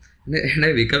you, and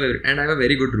I wake up and I have a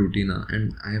very good routine,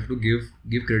 and I have to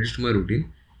give credits to my routine.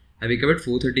 I wake up at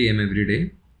 4:30 a.m. every day.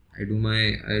 I do my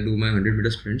 100-meter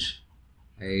sprints.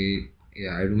 I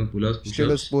do my pull-ups, push-ups.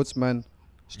 Still a sportsman.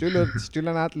 Still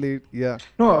an athlete. Yeah.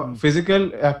 No, physical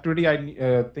activity. I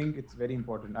think it's very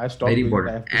important. I stopped Very doing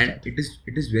it. I important, have to and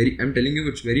start. it is very. I'm telling you,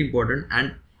 it's very important.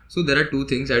 And so there are two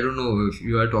things. I don't know if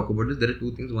you are talk about this. There are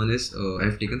two things. One is I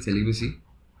have taken celibacy.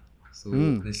 So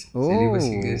this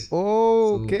celibacy is.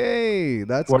 Okay.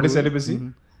 That's What is cool. celibacy?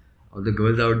 All the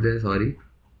girls out there, sorry,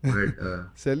 but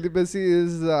Celibacy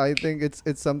is, I think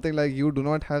it's something like you do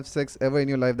not have sex ever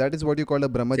in your life. That is what you call a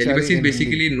brahmachari. celibacy is in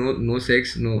basically Hindi. no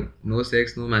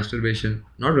sex, no masturbation.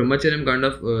 Not brahmachari, kind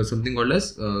of something called as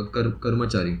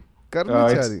karmachari.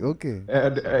 Karmachari. Okay.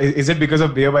 Is it because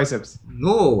of bare biceps?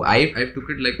 No, I took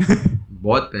it like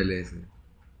बहुत पहले से.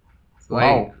 So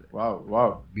Wow.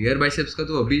 beer biceps का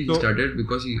तो अभी So- started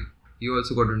because he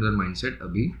also got into the mindset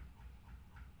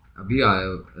अभी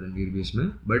आया Ranveer base में.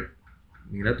 But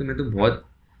मेरा तो मैं तो बहुत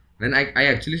when I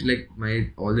actually like my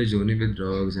all the journey with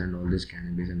drugs and all this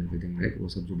cannabis and everything, like वो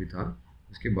सब जो भी था,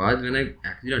 उसके बाद when I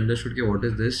actually understood कि what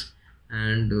is this,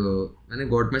 and when I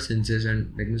got my senses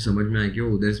and like मुझे समझ में आया कि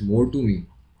oh there is more to me,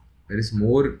 there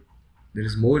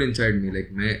is more inside me,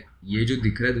 like मैं ये जो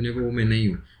दिख रहा है दुनिया को वो मैं नहीं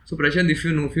हूँ. So Prashant, if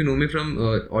you know me from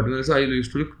Autumn, I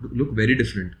used to look very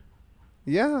different.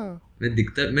 Yeah. मैं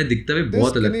दिखता भी This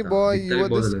बहुत अलग skinny था. boy. दिखता You भी were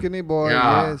बहुत this अलग. skinny boy.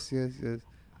 Yeah. Yes.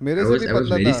 मेरे I से was भी very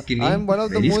पतला था. skinny, I am one of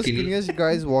the very most skinny. skinniest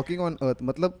guys walking on earth.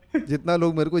 मतलब जितना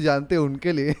लोग मेरे को जानते हैं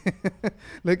उनके लिए.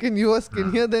 लेकिन you are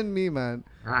skinnier than me, man.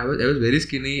 I was very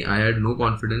skinny. I had no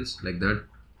confidence like that.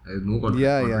 I had no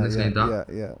confidence नहीं था.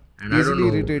 Yeah. And I don't Easily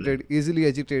know, irritated, easily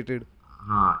agitated.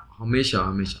 हाँ, हमेशा.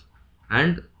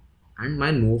 And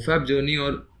my nofap journey,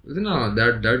 और ना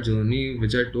that journey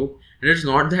which I took, and it's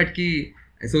not that कि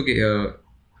ऐसा okay,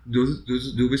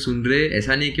 जो भी सुन रहे,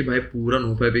 ऐसा नहीं है कि भाई पूरा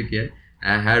नोफैप ही किया है.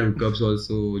 I had hookups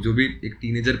also. जो भी एक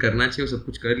टीनेजर करना चाहिए वो सब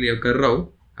कुछ कर लिया, कर रहा हूँ.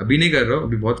 अभी नहीं कर रहा हूँ,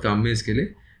 अभी बहुत काम में इसके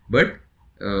लिए. बट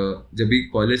जब भी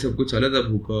कॉलेज सब कुछ चला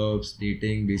तब हुकअप्स,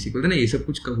 डेटिंग, बेसिक बोलते ना, ये सब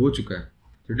कुछ हो चुका है.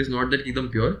 So it is not that एकदम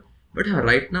प्योर. बट हाँ,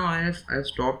 right now I have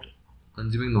stopped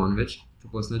consuming non veg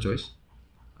for personal choice.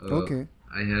 Okay.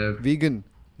 I have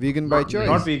Vegan by choice.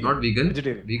 not vegan.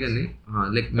 Vegetarian. Vegan नहीं. हाँ,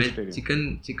 like मैं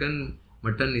Vegetarian. चिकन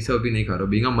मटन ये सब अभी नहीं खा रहा हूँ.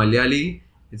 Being a Malayali,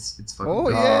 it's fucking Oh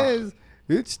tough. yes.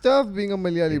 It's tough being a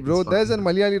Malayali, bro. It's There's a fucking-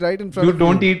 Malayali right in front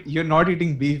of you. You're not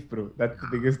eating beef, bro. That's the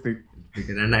biggest thing.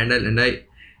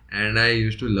 And I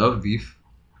used to love beef.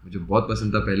 मुझे बहुत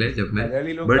पसंद था पहले जब मैं.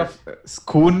 मलयाली लोग But का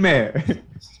खून में है.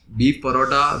 beef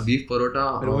परोटा.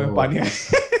 मेरे मुंह में पानी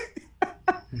आया.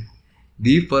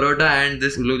 Beef परोटा and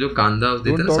this लोग जो कांदा देते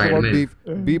Don't हैं talk साइड about में. beef.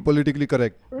 Be politically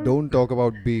correct. Don't talk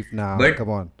about beef now. But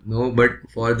Come on. no, but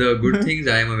for the good things,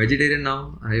 I am a vegetarian now.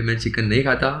 मैं चिकन नहीं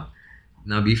खाता,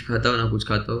 ना बीफ खाता हूँ, ना कुछ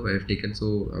खाता हूँ. I have taken,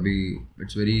 so अभी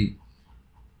it's very,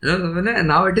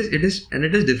 now it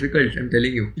is difficult. I'm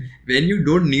telling you, when you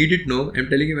don't need it, no,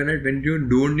 I'm telling you, when you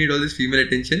don't need all this female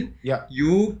attention, Yeah.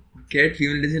 you get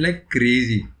female attention like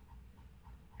crazy,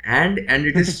 and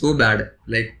it is so bad.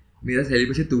 Like मेरा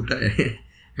celibacy टूटा है.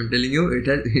 I'm telling you,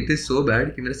 it is so bad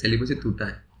कि मेरा celibacy टूटा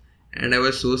है. And I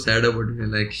was so sad about it.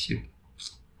 Like shit,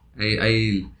 I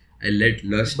let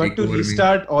lust But take to over me.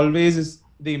 restart always is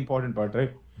the important part,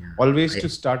 right? Yeah. Always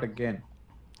to start again.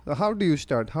 So how do you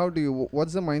start?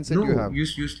 What's the mindset No, you have? you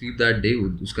sleep that day.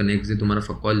 उसका next day तुम्हारा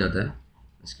fuck call जाता है.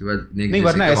 उसके बाद next नहीं, day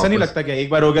वरना से ऐसा नहीं वापस- लगता क्या एक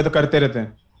बार हो गया तो करते रहते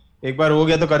हैं. एक बार हो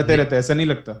गया तो करते रहते हैं, ऐसा नहीं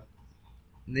लगता.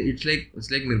 It's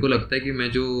like मेरे को लगता है कि मैं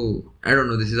जो I don't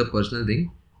know, this is a personal thing.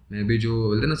 मैं भी जो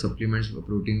बोलते हैं ना सप्लीमेंट्स,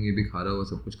 प्रोटीन ये भी खा रहा हूँ,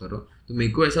 सब कुछ कर रहा हूँ, तो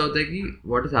मेरे को ऐसा होता है कि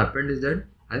what has happened is that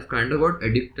I've kind of got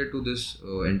addicted to this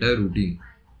entire routine.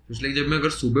 कुछ लाइक जब मैं अगर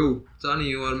सुबह उठता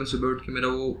नहीं हूँ और मैं सुबह उठ के मेरा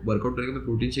वो वर्कआउट करके मैं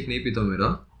प्रोटीन शेक नहीं पीता हूँ मेरा,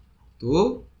 तो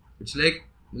इट्स लाइक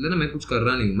मतलब ना मैं कुछ कर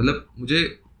रहा नहीं हूँ, मतलब मुझे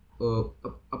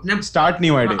अपने आप स्टार्ट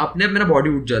नहीं हुआ डे. अपने आप मेरा बॉडी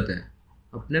उठ जाता है,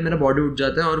 अपने आप मेरा बॉडी उठ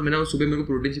जाता है और मेरा सुबह मेरे को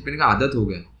प्रोटीन शेक पीने का आदत हो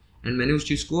गया. एंड मैंने उस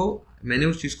चीज़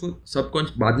को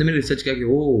सबकॉन्शियस बाद में मैंने रिसर्च किया कि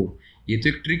ओ ये तो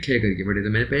एक ट्रिक है करके, बट ये तो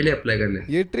मैंने पहले अप्लाई कर लिया.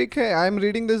 ये ट्रिक है. I am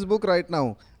reading this book right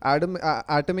now,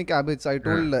 Atomic Habits. I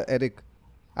told Eric,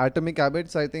 Atomic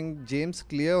Habits. I think James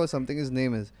Clear or something his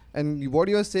name is. And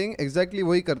what you are saying exactly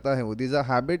वही करता है वो. These are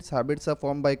habits. Habits are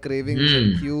formed by cravings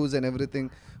and cues and everything.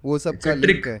 वो सब का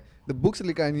link है. The books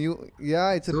लिखा है. You,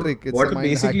 yeah, it's a So, trick. It's what a mind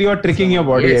Basically, hack. you are tricking your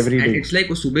body Yes, every and day. it's like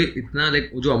वो सुबह इतना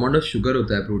like जो अमाउंट ऑफ शुगर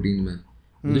होता है प्रोटीन में,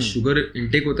 जो शुगर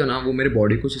इनटेक होता है ना, वो मेरे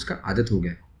बॉडी को इसका आदत हो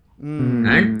गया.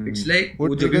 एंड इट्स लाइक वो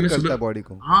वो जब भी ट्रिगर मैं करता है सुबह बॉडी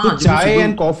को. हाँ So chai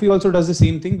and coffee also does the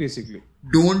same thing basically.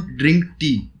 Don't drink tea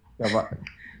क्या बात.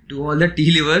 to all the tea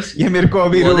lovers. ये मेरे को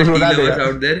अभी all the tea रोना lovers देगा.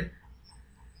 out there,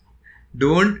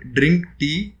 don't drink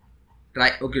tea. Try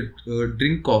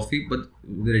drink coffee but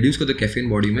reduce कर दो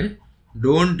caffeine body में.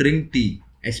 Don't drink tea,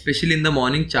 especially in the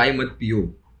morning. चाय मत पियो,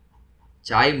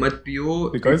 चाय मत पियो.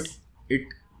 Because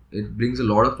it brings a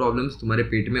lot of problems. तुम्हारे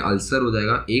पेट में अल्सर हो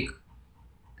जाएगा. एक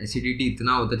एसिडिटी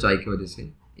इतना होता है चाय की वजह से.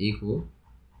 एक वो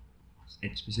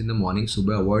स्पेशली इन द मॉर्निंग.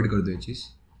 सुबह अवॉइड कर दो ये चीज़,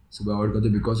 सुबह अवॉइड कर दो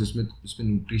बिकॉज उसमें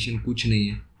न्यूट्रिशन कुछ नहीं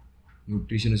है.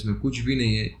 न्यूट्रिशन उसमें कुछ भी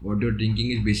नहीं है. What your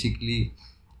drinking is basically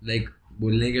like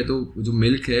बोलने के तो जो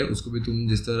मिल्क है उसको भी तुम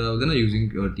जिस तरह होता है ना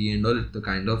using T and all, the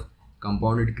kind of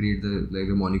compound it create like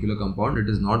the molecular compound. It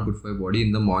is not good for your body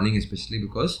in the morning specially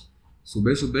because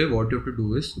सुबह what you have to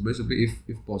do is सुबह if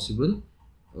possible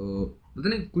पता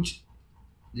नहीं कुछ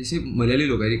जैसे मलयाली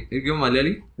लोग है क्यों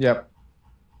Malayali yeah.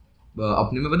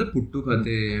 अपने में पता पुट्टू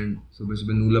खाते एंड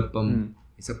सुबह नूलप्पम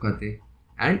ये सब खाते.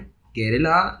 And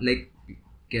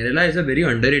Kerala is a very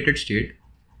underrated state.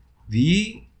 We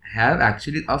have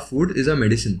actually our food is a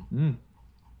medicine.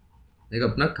 Like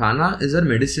अपना खाना is a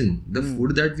medicine. The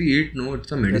food that we eat no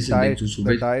it's a medicine.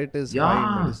 The diet is high in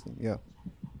medicine. Yeah.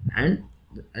 And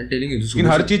I'm telling you,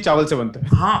 लेकिन हर चीज चावल से बनता है.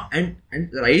 हाँ.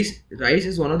 And rice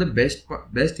is one of the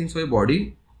best things for your body.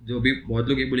 जो भी बहुत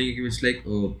लोग ये बोलेंगे कि इट्स लाइक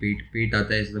पेट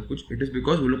आता है ऐसा सब कुछ. इट इज़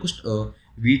बिकॉज वो लोग को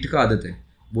वीट का आदत है.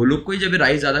 वो लोग को ही जब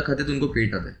राइस ज़्यादा खाते हैं तो उनको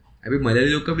पेट आता है. अभी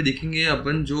मलयाली लोग का भी देखेंगे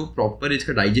अपन जो प्रॉपर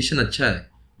इसका डाइजेशन अच्छा है,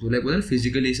 जो लाइक बोलते हैं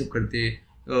फिजिकली ये सब करते हैं.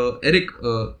 एरिक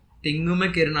टेंगू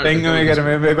में केरना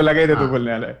मेरे को लगा ही था तू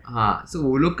बोलने वाला है. हाँ. सो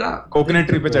वो लोग का कोकोनट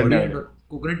ट्री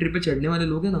पे चढ़ने वाले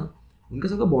लोग हैं ना, उनका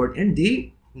सबका बॉडी एंड दे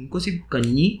उनको सिर्फ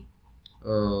कन्नी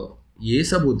ये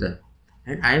सब होता है.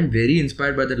 And I am very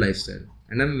inspired by that lifestyle.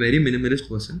 And I'm a very minimalist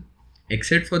person,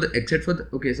 except for the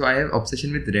okay. So I have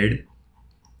obsession with red.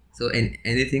 So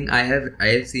anything I have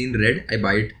seen red, I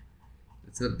buy it.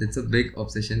 That's a big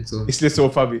obsession. So इसलिए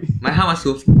sofa भी. my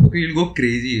sofa. Okay, you'll go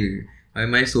crazy.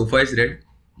 My sofa is red.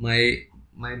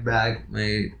 My bag.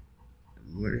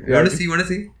 You want to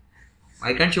see?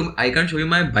 I can't show you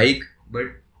my bike,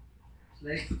 but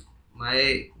like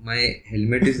my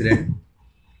helmet is red.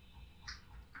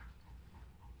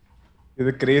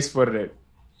 There's a craze for red.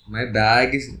 My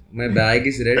bag is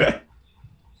red.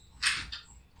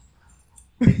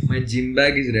 My gym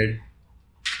bag is red.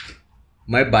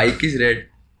 My bike is red.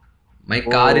 My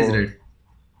car is red.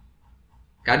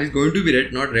 Car is going to be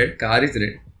red, not red. Car is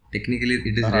red. Technically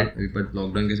it is red. But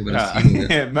lockdown के समय scene हो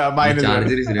गया. My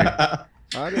charger is red.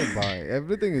 अरे भाई,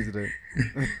 everything is red.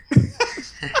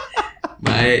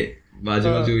 My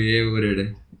बाजू में जो ये वो red है.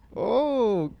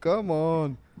 Oh, come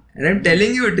on. And I'm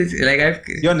telling you, it is like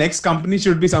your next company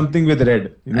should be something with red.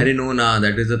 You know? I don't know, nah,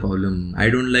 that is the problem. I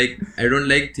don't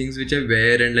like things which I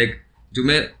wear and like जो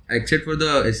मैं except for the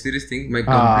S-series thing, my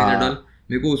company and all,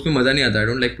 मेरे को उसमें मजा नहीं आता. I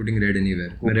don't like putting red anywhere.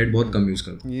 मैं red बहुत कम use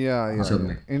करता हूँ. Yeah.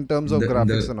 In terms of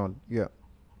graphics and all. Yeah.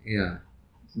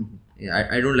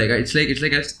 I don't like. It's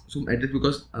like so at least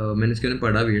because मैंने इसके बारे में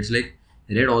पढ़ा भी. It's like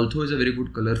red also is a very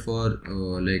good color for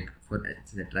like for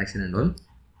attraction and all.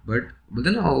 But बोलते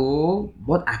हैं ना वो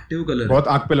बहुत एक्टिव कलर है, बहुत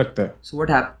आँख पे लगता है. So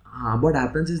what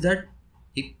happens is that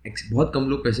एक बहुत कम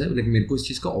लोग पैसे लाइक मेरे को इस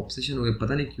चीज़ का ऑब्सेशन हो गया,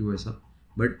 पता नहीं क्यों ऐसा.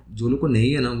 बट जो लोग को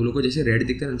नहीं है ना, वो लोग को जैसे रेड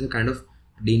दिखता है ना, काइंड ऑफ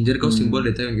डेंजर का सिंबल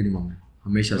रहता है उनके दिमाग में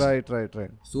हमेशा से. Right.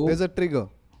 So there is a trigger.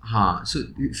 हाँ. So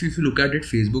if you look at it,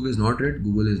 Facebook is not red,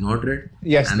 Google is not red.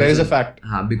 Yes, there is a fact.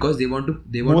 हाँ, because they want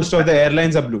most of the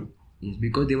airlines are blue. Yes,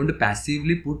 because they want to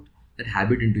passively put that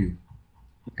habit into you.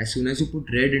 As soon as you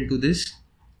put red into this,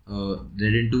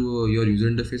 red into your user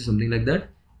interface, something like that,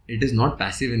 it is not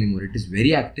passive anymore. It is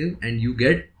very active, and you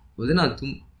get बोलते ना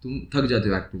तुम थक जाते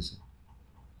हो active से.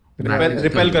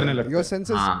 Repel करने लगता your है.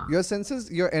 senses हाँ. your senses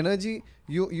your energy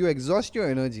you exhaust your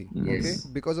energy, okay, Yes.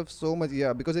 because of so much,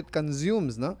 yeah, because it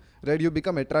consumes, na, right? You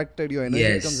become attracted, your energy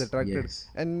Yes, becomes attracted, yes.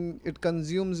 and it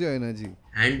consumes your energy.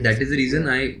 And that is the basically, reason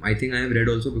yeah. I think I have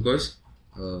read also because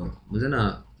मुझे ना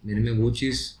मेरे में वो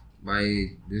चीज़ by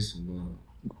this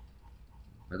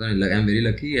पता नहीं, like I'm very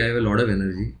lucky, I have a lot of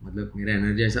energy. मतलब मेरा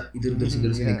energy ऐसा इधर उधर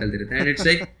से Yeah. निकलते रहता है, and it's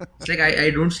like I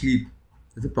don't sleep.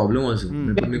 That's a problem also.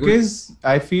 मेरे को Because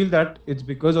I feel that it's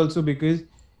because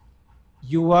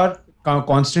you are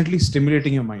constantly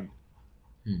stimulating your mind.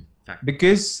 fact.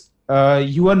 Because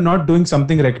you are not doing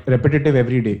something repetitive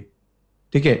every day.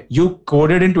 Okay, you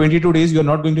coded in 22 days, you are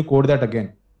not going to code that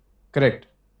again. Correct.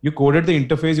 You coded the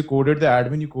interface, you coded the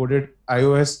admin, you coded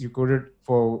iOS, you coded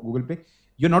for Google Play.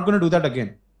 You're not going to do that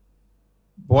again.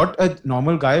 What a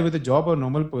normal guy with a job or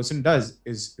normal person does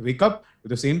is wake up, do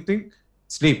the same thing,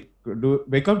 sleep.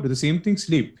 Wake up, do the same thing,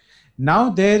 sleep. Now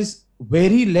there's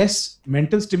very less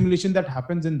mental stimulation that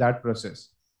happens in that process,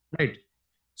 right?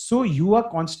 So you are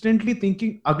constantly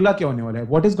thinking, "Agla kya hone wala hai?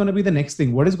 What is going to be the next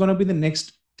thing? What is going to be the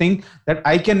next thing that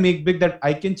I can make big, that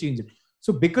I can change it?"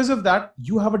 So because of that,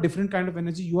 you have a different kind of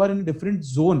energy. You are in a different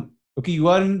zone. Okay, you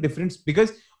are in different,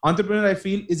 because entrepreneur, I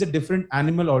feel, is a different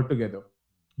animal altogether.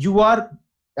 You are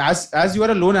as you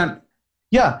are a lone and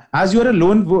yeah, as you are a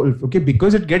lone wolf. Okay,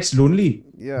 because it gets lonely.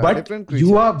 Yeah, But different you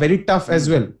creature. are very tough as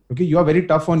well. Okay, you are very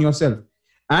tough on yourself,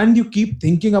 and you keep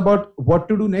thinking about what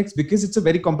to do next because it's a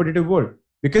very competitive world.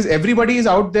 Because everybody is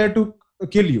out there to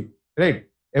kill you, right?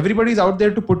 Everybody is out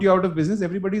there to put you out of business.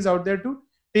 Everybody is out there to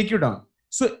take you down.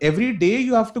 So every day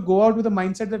you have to go out with a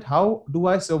mindset that how do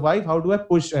I survive? How do I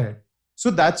push ahead?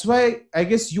 So that's why I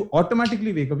guess you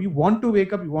automatically wake up. You want to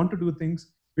wake up. You want to do things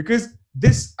because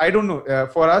this, I don't know,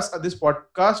 for us, this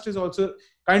podcast is also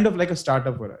kind of like a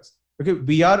startup for us. Okay,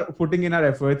 we are putting in our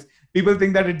efforts. People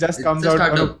think that it just It's comes a out.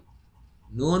 startup.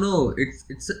 No,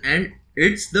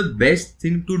 it's the best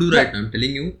thing to do right now. I'm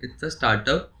telling you, it's a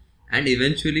startup, and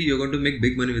eventually you're going to make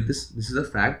big money with this. This is a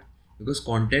fact because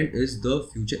content is the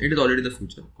future. It is already the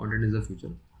future. Content is the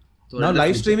future. It's already Now the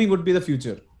live future. streaming would be the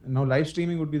future. Now live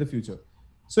streaming would be the future.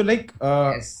 So like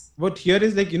Yes. what here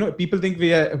is like, people think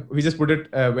we just put it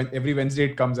when every Wednesday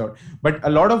it comes out, but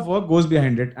a lot of work goes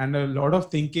behind it and a lot of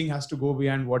thinking has to go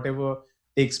behind whatever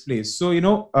takes place. So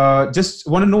just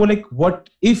want to know, like, what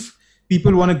if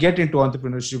people want to get into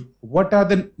entrepreneurship, what are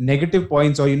the negative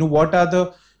points, or what are the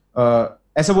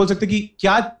ऐसा बोल सकते कि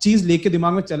क्या चीज लेके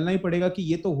दिमाग में चलना ही पड़ेगा कि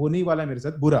ये तो होने ही वाला है मेरे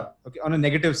साथ बुरा, okay, on a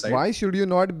negative side. Why should you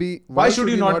not be? Why should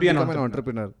you not be an become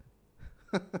entrepreneur? an entrepreneur?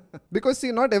 Because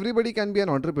see, not everybody can be an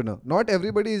entrepreneur. Not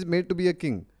everybody is made to be a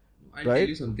king. I'll Right? tell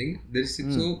you something.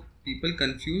 So people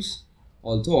confuse.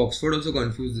 Also, Oxford also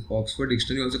confused. Oxford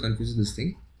Dictionary also confuses this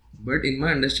thing. But in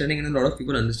my understanding, and a lot of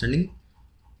people understanding,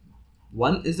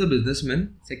 one is a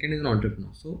businessman, second is an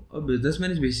entrepreneur. So a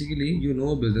businessman is basically,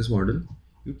 a business model,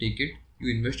 you take it,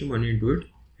 you invest your money into it,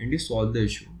 and you solve the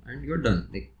issue, and you're done.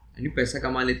 Like, and you paisa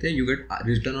kama lete, you get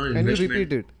return on And you investment.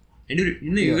 repeat it. And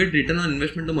you get return on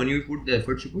investment, the money you put, the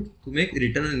efforts you put to make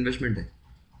return on investment.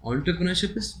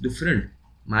 Entrepreneurship is different.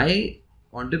 My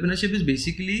entrepreneurship is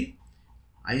basically,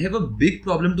 I have a big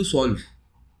problem to solve.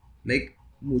 Like,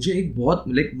 मुझे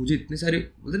इतने सारे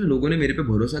बोलते ना लोगों ने मेरे पे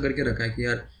भरोसा करके रखा है कि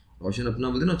यार रोशन अपना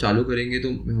बोलते ना चालू करेंगे तो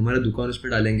हमारा दुकान उस पर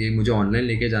डालेंगे, मुझे ऑनलाइन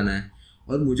लेके जाना है,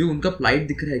 और मुझे उनका प्लाइट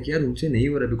दिख रहा है कि यार उनसे नहीं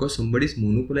हो रहा है बिकॉज समबडी इज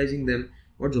मोनोपोलाइजिंग देम.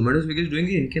 और जोमेटो स्विगी इज डूइंग,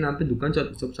 इनके नाम पे दुकान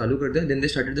सब चालू कर दिया. Then they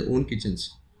started their own kitchens,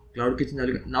 cloud kitchen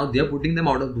चालू किया. Now they are putting them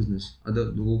out of business.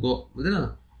 Other लोगों को बोलते ना,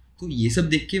 तो ये सब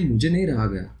देख के मुझे नहीं रहा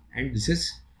गया. And this is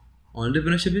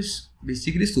entrepreneurship is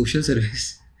basically social service.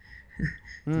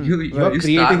 You creating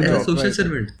start as a job, social right.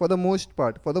 servant. For the most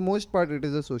part, it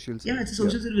is a social service. Yeah, it's a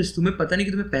social service. तुम्हें पता नहीं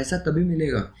कि तुम्हें पैसा कभी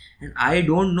मिलेगा. And I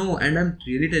don't know, and I'm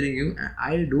really telling you,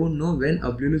 I don't know when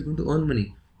Upload is going to earn money.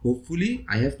 Hopefully,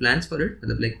 I have plans for it.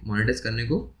 मतलब like monetize करने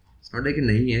को. It's not like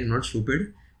नहीं है, not stupid.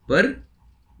 पर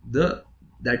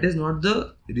that is not the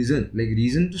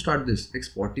reason to start this. Like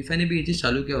Spotify ने भी ये चीज़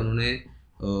चालू किया, उन्होंने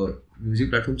म्यूजिक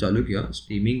प्लेटफॉर्म चालू किया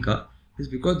स्ट्रीमिंग का. Is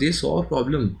because they saw a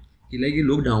problem कि लाइक ये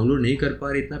लोग डाउनलोड नहीं कर पा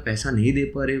रहे, इतना पैसा नहीं दे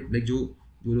पा रहे. लाइक जो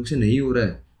लोग से नहीं हो रहा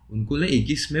है उनको ना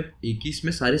 21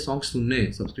 में सारे सॉन्ग सुनने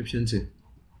हैं सब्सक्रिप्शन से.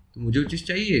 तो मुझे वो चीज़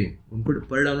चाहिए, उनको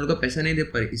पर डाउनलोड का पैसा नहीं दे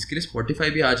पा रहे. इसके लिए स्पॉटिफाई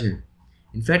भी आज है.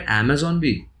 इनफैक्ट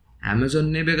अमेजोन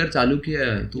ने भी अगर चालू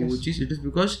किया है तो वो चीज़ इट इज़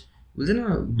बिकॉज बोलते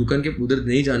ना दुकान के उधर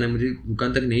नहीं जाना है, मुझे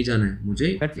दुकान तक नहीं जाना है, मुझे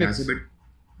यहाँ से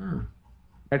हाँ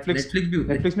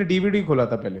नेटफ्लिक्स ने डीवीडी खोला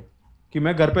था पहले कि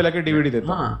मैं घर पे लाके डीवीडी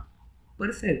देता. हाँ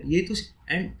परफेक्ट. ये तो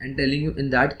and telling you in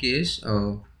that case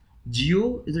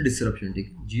Jio is a disruption. ठीक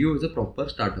है, जियो is a proper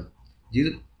startup.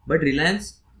 But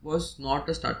Reliance was not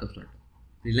a startup.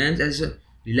 Reliance as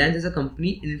a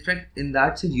company, in fact, in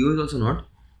that sense, Jio is also not.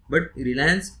 But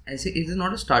Reliance as a, is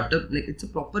not a startup, like it's a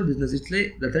proper business. It's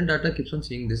like Ratan Tata keeps on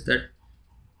saying this, that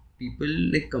people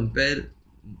like compare,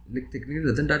 like technically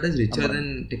Ratan Tata is richer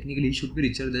than, technically he should be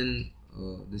richer than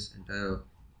this entire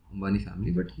Ambani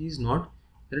family, but he is not.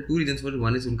 There are two reasons for it.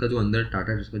 One is उनका जो अंदर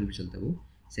टाटा जिसका जो भी चलता है वो.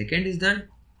 Second is that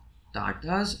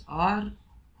Tatas are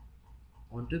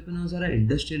entrepreneurs, are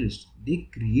industrialists. They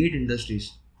create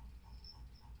industries.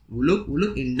 वो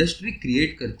लोग इंडस्ट्री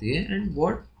क्रिएट करते हैं. And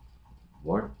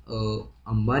what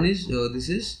Ambani's this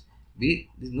is,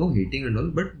 there's no hating and all,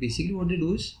 but basically what they do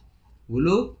is वो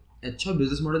लोग अच्छा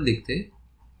बिजनेस मॉडल देखते हैं.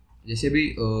 जैसे भी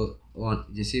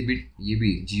ये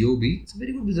भी जियो भी, it's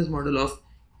very good business model of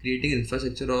creating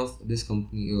infrastructure of this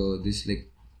company, this like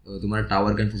तुम्हारा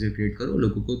टावर का इंफ्रास्ट्रक्चर क्रिएट करो,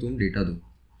 लोगों को तुम डेटा दो.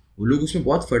 वो लोग उसमें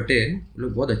बहुत फटे हैं, वो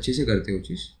लोग बहुत अच्छे से करते हैं वो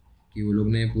चीज़, कि वो लोग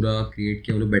ने पूरा क्रिएट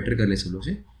किया, वो लोग बेटर कर ले सब लोग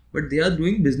से. But they are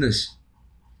doing business.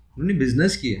 उन्होंने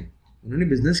बिजनेस किया.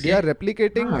 They are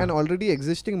replicating an already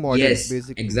existing model. Yes,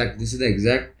 basically. exact. This is the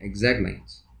exact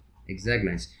lines.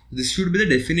 This should be the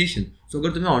definition. So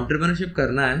अगर तुम्हें entrepreneurship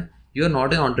करना है, you are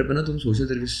not an entrepreneur, तुम social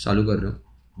service चालू कर रहे हो.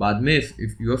 बाद में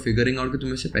if you are figuring out कि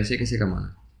तुम्हें इससे पैसे कैसे कमाना,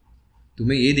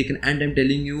 तुम्हें ये देखना. And I'm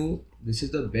telling you, this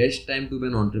is the best time to be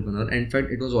an entrepreneur. In fact,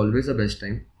 it was always the best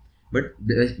time. But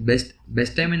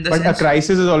best time in the sense. But a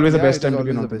crisis is always the best time to be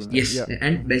an always the entrepreneur. Yes, Yeah.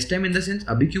 and best time in the sense,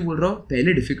 अभी क्यों बोल रहा हूँ, पहले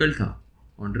difficult था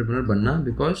entrepreneur बनना,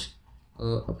 because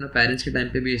अपना parents के टाइम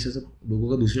पे भी ऐसा सब लोगों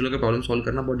का, दूसरे लोगों का प्रॉब्लम सॉल्व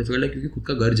करना बहुत डिफिकल्ट है, क्योंकि खुद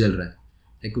का घर जल रहा है.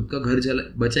 लाइक खुद का घर जल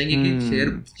बचाएंगे कि शेयर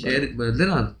बदले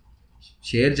ना,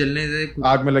 शेयर जलने से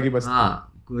आग में लगी बस.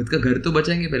 हाँ, खुद का घर तो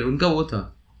बचाएंगे पहले, उनका वो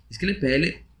था. इसके लिए पहले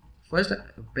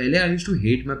I used to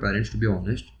hate my parents, to be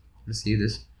honest, to से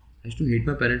this, I used to hate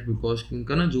my parents because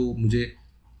उनका ना जो मुझे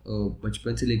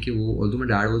बचपन से लेके वो, although my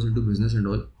dad was into business and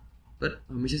all, पर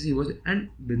हमेशा से ही वाज, एंड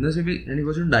बिजनेस में भी, and he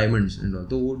was in diamonds and all,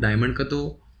 तो वो डायमंड का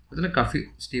तो मतलब मैं काफ़ी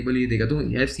स्टेबल ही देखा, तो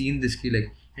आई हैव सीन दिस की like,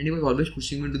 and he was always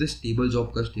pushing me to this stable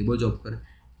job कर.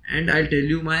 And I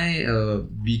tell you my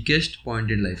weakest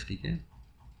point in life, ठीक है,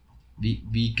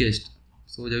 वीकेस्ट.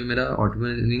 सो जब मेरा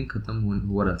ऑटोमेटिक खत्म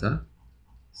हो रहा था,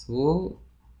 so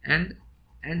and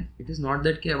it is not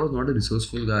that कि I was not a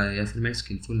resourceful गाय या फिर मैं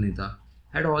स्किलफुल नहीं था.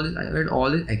 आई हैड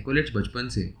ऑल दिस एक्वलेट्स बचपन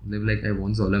से, मतलब like I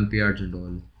once Olympiads and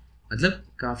all, मतलब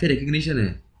काफ़ी रिकग्निशन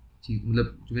है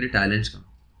मतलब जो मेरे टैलेंट्स का.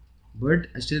 बट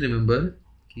आई स्टिल रिमेंबर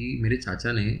कि मेरे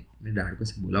चाचा ने मेरे डैड को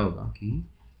ऐसे बोला होगा कि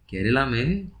केरला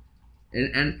में,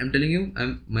 and I am telling you,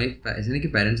 माई ऐसे नहीं कि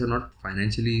पेरेंट्स आर नॉट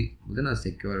फाइनेंशियली बोलते ना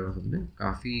सिक्योर और समझे,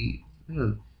 काफ़ी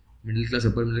middle class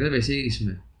upper middle class वैसे ही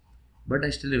इसमें. बट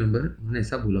आई स्टिल रिमेंबर उन्होंने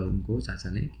ऐसा बोला उनको, चाचा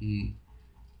ने, कि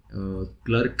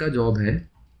क्लर्क का जॉब है,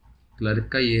 क्लर्क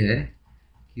का ये है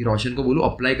कि रोशन को बोलो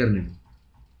अप्लाई करने में,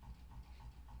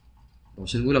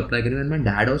 रोशन को अप्लाई करने में. मैं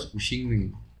dad was pushing me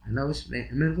and I was,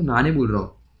 मैं उनको ना नहीं बोल रहा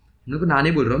हूँ, मेरे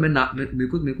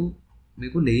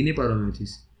को ले ही नहीं पा रहा हूँ मैं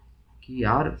चीज़, कि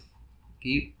यार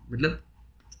कि मतलब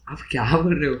आप क्या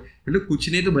कर रहे हो, मतलब कुछ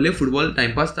नहीं तो भले फुटबॉल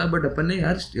टाइम पास था, बट अपन ने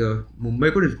यार मुंबई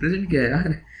को रिप्रेजेंट किया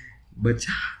यार.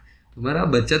 तुम्हारा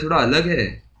बच्चा थोड़ा अलग है,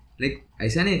 लाइक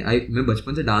ऐसा नहीं. मैं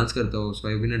बचपन से डांस करता हूँ, so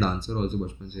I been a dancer also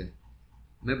बचपन से,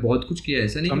 मैं बहुत कुछ किया,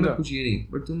 ऐसा नहीं कि मैं कुछ ये नहीं.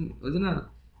 बट तुम बोलते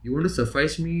ना, you want to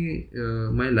sacrifice me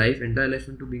my life, entire life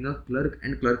into being a clerk,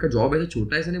 and clerk का जॉब ऐसा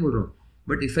छोटा, ऐसा नहीं बोल रहा हूँ,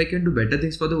 but if I can do better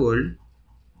things for the world,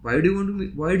 why do you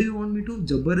want me to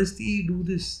जबरदस्ती do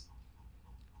this.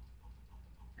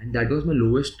 And that was my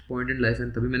lowest point in life.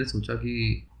 And तभी मैंने सोचा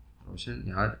कि रोशन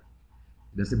यार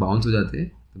इधर से बाउंस हो जाते,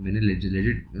 तो मैंने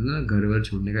लेजिट ना घर वर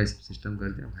छोड़ने का सिस्टम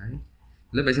कर दिया भाई.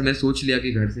 मतलब ऐसे मैंने सोच लिया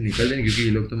कि घर से निकल जाएंगे, क्योंकि ये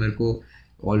लोग तो मेरे को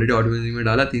ऑलरेडी ऑटोमेटिक में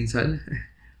डाला 3 साल.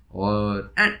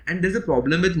 और and there is a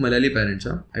problem with Malayali parents.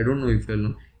 I don't know if you know,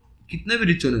 कितना भी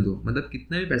रिच होने दो, मतलब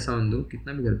कितना भी पैसा होने दो,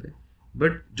 कितना भी घर पे,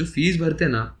 बट जो फीस भरते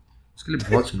हैं ना उसके लिए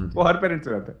बहुत सुनाते वो हर पेरेंट्स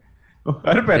से रहता है,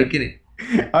 हर पेरेंट कि नहीं,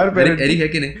 हर पेरेंट एरिक है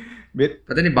कि नहीं,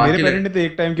 पता नहीं. मेरे पेरेंट ने तो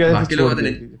एक टाइम क्या बाकी लोग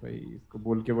नहीं भाई, इसको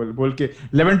बोल के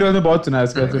 11 12 में बहुत सुना है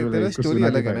इसका. तेरा स्टोरी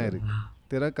अलग है ना एरिक,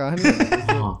 तेरा कहानी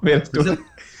अलग है.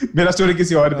 मेरा स्टोरी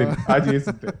किसी और दिन, आज ये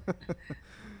सुनते हैं.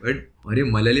 बट अरे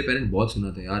मलयाली पेरेंट बहुत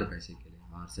सुनाते यार पैसे के लिए,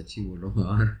 यार सच्ची बोल रहा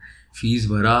हूँ यार, फीस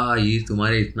भरा ये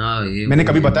तुम्हारे इतना, ये मैंने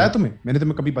कभी बताया तुम्हें, मैंने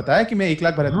तुम्हें कभी बताया कि मैं 1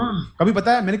 लाख भरा था? कभी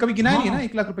बताया? मैंने कभी गिनाया नहीं है ना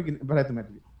 1 लाख रुपए भरा तुम्हें,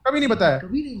 कभी नहीं बताया.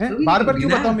 बार बार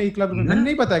क्यों बताऊं मैं 1 लाख रुपए? मैंने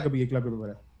नहीं बताया कभी 1 लाख रुपए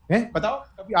भरा है. बताओ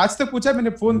कभी आज तक पूछा मैंने?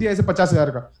 फोन दिया ऐसे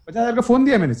 50,000 का फोन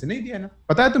दिया मैंने से? नहीं दिया ना.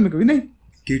 बताया तुम्हें कभी? नहीं.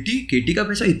 केटी का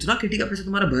पैसा, इतना केटी का पैसा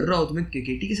तुम्हारा भर रहा हो, तुम्हें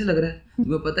केटी कैसे लग रहा है?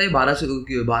 तुम्हें पता है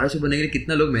 1200 बनने के लिए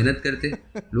कितना लोग मेहनत करते,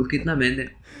 लोग कितना मेहनत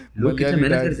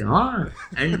करते. हाँ,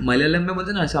 एंड मलयालम में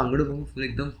बोलते ना ऐसा आंगड़ों फुल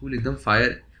एकदम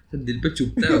फायर, दिल पे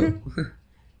चुभता है.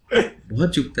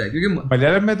 बहुत चुभता है क्योंकि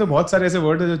मलयालम में तो बहुत सारे ऐसे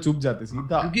वर्ड है जो चुप जाते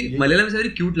सीधा, क्योंकि मलयालम से वेरी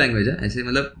क्यूट लैंग्वेज है ऐसे,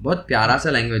 मतलब बहुत प्यारा सा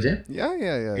लैंग्वेज है. Yeah,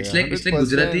 it's like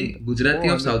 100%. Gujarati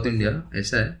Oh, of south 100%. India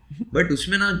ऐसा है. बट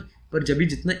उसमें ना, पर जब भी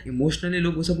जितना इमोशनली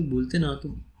लोग वो सब बोलते हैं ना तो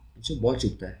मुझे बहुत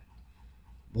चुभता है,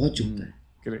 बहुत चुभता है.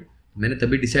 करेक्ट. मैंने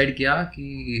तभी डिसाइड किया कि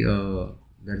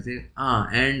घर से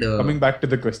and coming back to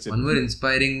the question, one more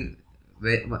inspiring.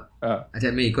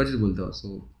 अच्छा मैं एक और चीज़ बोलता हूँ. सो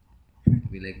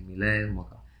लाइक मिला है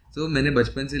मौका. सो मैंने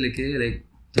बचपन से लेके लाइक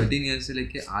 13 ईयर्स से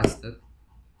लेके आज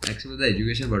तक actually the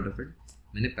education part of it,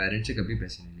 मैंने पेरेंट्स से कभी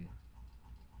पैसे नहीं लिए,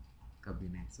 कभी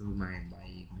नहीं. सो माई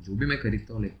बाइक जो भी मैं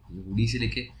खरीदता हूँ, लाइक हुडी से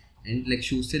लेके एंड लाइक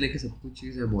शूज़ से लेके सब कुछ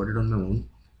चीज़ है bought it on my own.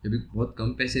 जब भी बहुत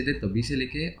कम पैसे थे तभी से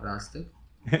लेके और आज तक.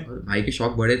 और भाई के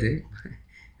शौक बड़े थे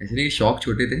ऐसे नहीं कि शौक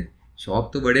छोटे थे,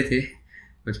 शौक तो बड़े थे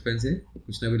बचपन से.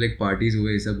 कुछ ना कुछ लाइक पार्टीज़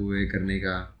हुए, सब हुए करने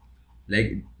का.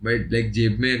 लाइक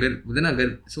जेब में अगर बोलते ना,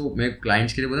 अगर सो मैं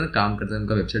क्लाइंट्स के लिए बोलते ना काम करता था,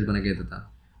 उनका वेबसाइट बना के देता था,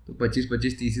 तो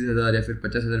 25-30 हज़ार या फिर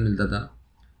 50,000 मिलता था.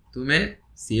 तो मैं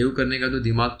सेव करने का तो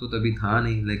दिमाग तो तभी था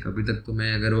नहीं. लाइक अभी तक तो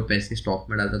मैं अगर वो पैसे स्टॉक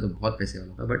में डालता तो बहुत पैसे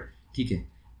वाला था. बट ठीक है,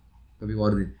 कभी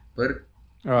और दिन. पर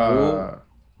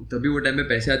वो तभी वो टाइम में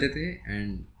पैसे आते थे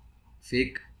एंड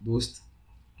फेक दोस्त,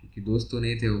 क्योंकि दोस्त तो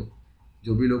नहीं थे वो.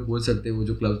 जो भी लोग बोल सकते वो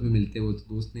जो क्लब्स में मिलते वो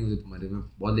तो दोस्त नहीं होते तुम्हारे. में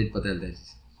बहुत लेट पता चलता है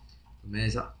चीज़. तो मैं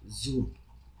ऐसा झूप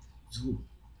झूप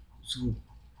झूप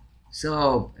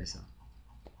सब ऐसा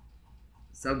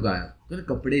सब गाया. तो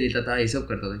कपड़े लेता था, ये सब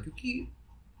करता था, क्योंकि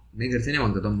मैं घर से नहीं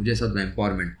मांगता था. मुझे ऐसा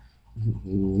एम्पावरमेंट,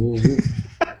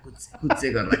 खुद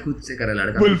से कर रहा है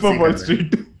लड़का, wolf of wall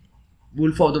street,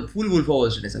 wolf of wall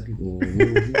street ऐसा कि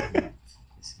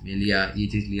मैं लिया ये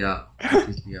चीज़ लिया.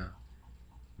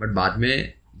 बट बाद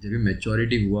में जब भी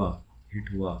मैच्योरिटी हुआ,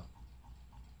 हिट हुआ,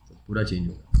 तो पूरा चेंज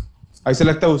हो गया. ऐसा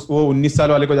लगता है वो 19 साल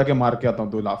वाले को जाके मार के आता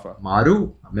हूँ 2 लाफा मारू.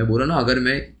 मैं बोला ना, अगर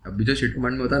मैं अभी जो शिट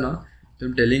कमांड में होता ना, तो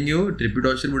I'm telling you,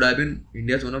 Tripidosher would have been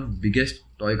India's one of biggest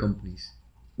toy companies.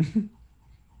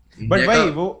 But why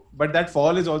but that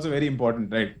fall is also very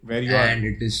important, right? Where you and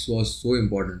it is so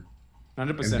important.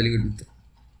 100%. I'm telling you,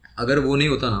 अगर वो नहीं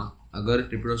होता ना, अगर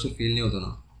Tripidosher fail नहीं होता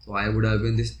ना, so I would have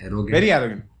been this very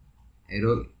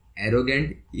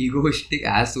arrogant, egoistic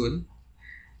asshole.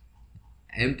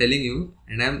 I am telling you,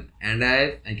 and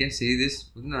I can say this,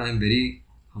 I am very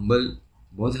humble,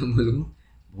 बहुत humble हूँ,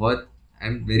 बहुत.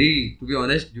 I'm very, to be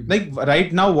honest, like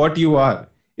right now what you are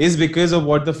is because of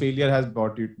what the failure has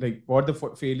brought you, like what the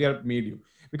failure made you.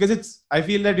 Because it's, I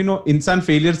feel that इंसान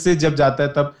failure से जब जाता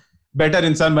है तब better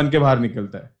इंसान बन के बाहर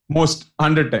निकलता है most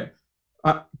 100 टाइम.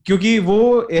 क्योंकि वो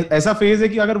ऐसा फेज है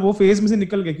कि अगर वो फेज में से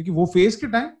निकल गए, क्योंकि वो फेज के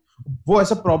टाइम वो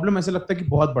ऐसा प्रॉब्लम ऐसा लगता है कि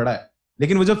बहुत बड़ा है,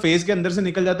 लेकिन वो जब फेज के अंदर से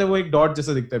निकल जाता है वो एक डॉट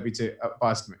जैसा दिखता है पीछे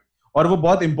पास्ट में, और वो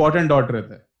बहुत इंपॉर्टेंट डॉट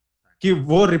रहता है कि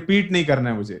वो रिपीट नहीं करना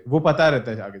है मुझे, वो पता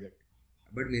रहता है आगे जाके.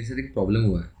 बट मेरे साथ एक प्रॉब्लम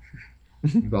हुआ है.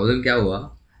 प्रॉब्लम क्या हुआ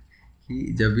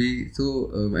कि जब भी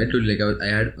I told like I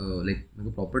had like मेरे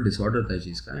को प्रॉपर डिसऑर्डर था इस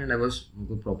चीज़ का, एंड मेरे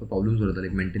को प्रॉपर प्रॉब्लम्स हो रहा था,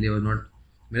 like mentally I was not.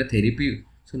 मेरा थेरेपी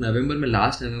नवंबर में,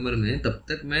 लास्ट नवंबर में, तब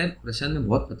तक मैं प्रशांत में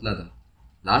बहुत पतला था.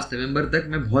 लास्ट नवंबर तक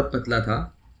मैं बहुत पतला था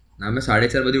ना. मैं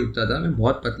 4:30 बजे उठता था, मैं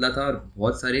बहुत पतला था और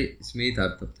बहुत सारे इसमें ही था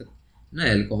तब तक ना,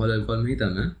 अल्कोहल में ही था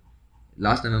मैं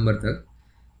लास्ट नवंबर तक.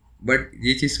 बट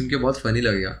ये चीज़ सुन के बहुत फ़नी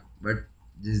लग गया. बट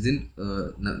जिस दिन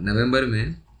नवंबर में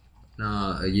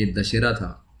अपना ये दशहरा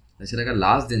का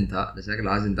लास्ट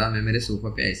दिन था, मैं मेरे सोफ़ा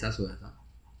पे ऐसा सोया था,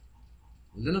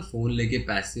 बोलते ना फ़ोन लेके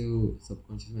पैसिव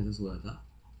सबकॉन्शियस में ऐसा सोया था.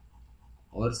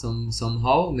 और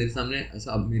समहाउ मेरे सामने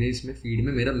ऐसा, अब मेरे इसमें फीड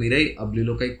में मेरा ही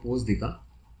अबलीलो का एक पोस्ट दिखा,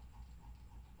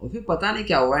 और फिर पता नहीं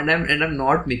क्या हुआ. And I am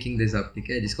not making this up, ठीक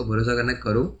है, जिसको भरोसा करना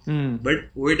करो.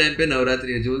 बट वही टाइम पे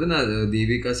नवरात्रि जो होता ना,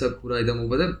 देवी का सब पूरा एकदम वो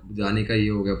पता जाने का ये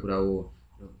हो गया,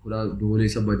 पूरा ढोल ये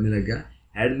सब बजने लग गया.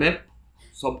 एंड मैं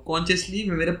सबकॉन्शियसली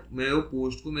मैं वो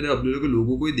पोस्ट को, मेरे अबलीलो के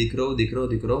लोगों को ही दिख रहा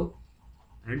हूँ.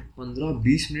 एंड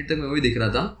 15-20 मिनट तक मैं वही दिख रहा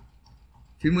था.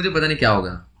 फिर मुझे पता नहीं क्या हो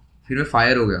गया, फिर मैं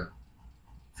फायर हो गया.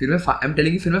 फिर मैं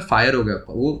फायर हो गया.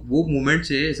 वो मोमेंट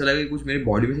से ऐसा लगा कि कुछ मेरी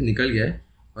बॉडी में से निकल गया है,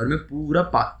 और मैं पूरा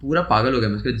पागल हो गया.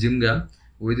 मैं उसके जिम गया,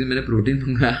 वही दिन मैंने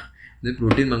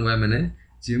प्रोटीन मंगवाया, मैंने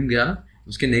जिम गया.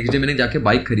 उसके नेक्स्ट डे मैंने जाके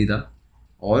बाइक खरीदा,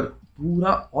 और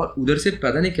उधर से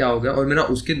पता नहीं क्या हो गया. और मेरा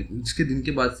उसके दिन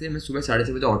के बाद से मैं सुबह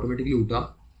 6:30 बजे ऑटोमेटिकली उठा.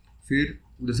 फिर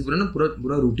उधर से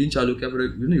पूरा रूटीन चालू किया, पूरा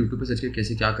यूट्यूब पे सर्च किया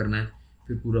कैसे क्या करना है.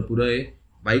 फिर पूरा ये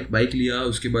बाइक लिया.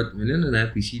 उसके बाद मैंने नया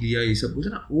पीसी लिया, ये सब कुछ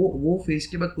ना. वो फेज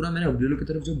के बाद पूरा मैंने अबलीलो की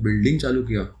तरफ जो बिल्डिंग चालू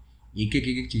किया,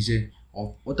 एक चीज़ें.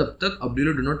 और तब तक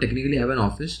अबलीलो do not technically have an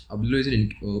office. अबलीलो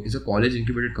is a college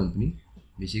incubated company.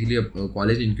 Basically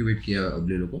college incubate किया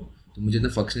अबलीलो को. तो मुझे इतना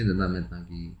फक्स नहीं देता मैं इतना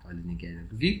कि कॉलेज नहीं किया जाए,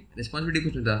 क्योंकि रिस्पॉन्सिबिलिटी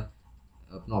कुछ नहीं था.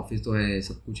 अपना ऑफिस तो है,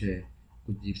 सब कुछ है,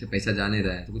 कुछ जीप से पैसा जा नहीं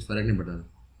रहा है तो कुछ फ़र्क नहीं पड़ रहा था।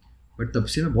 बट तब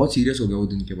से मैं बहुत सीरियस हो गया वो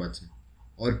दिन के बाद से,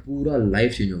 और पूरा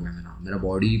लाइफ चेंज हो गया मेरा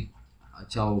बॉडी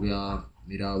अच्छा हो गया,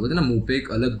 मेरा बोलते ना मुंह पे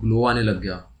एक अलग ग्लो आने लग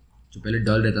गया जो पहले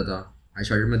डल रहता था। I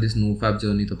started my this no fap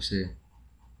journey, तब से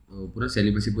पूरा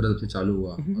सेलिब्रेसी पूरा तब से चालू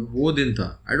हुआ। और वो दिन था,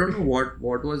 I don't know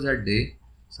what was that day,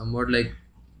 somewhat like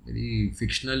very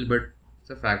fictional but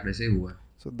it's a fact, ऐसे ही हुआ है।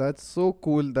 So that's so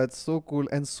cool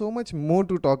and so much more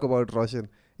to talk about, Roshan.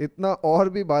 इतना और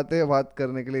भी बातें बात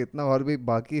करने के लिए, इतना और भी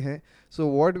बाकी है. So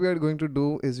what we are going to do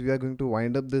is we are going to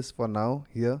wind up this for now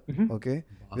here, okay?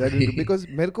 We are going to, because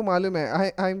मेरे को मालूम है,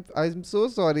 I'm so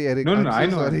sorry, Eric. No, I'm I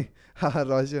so know. sorry. हाँ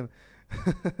Roshan.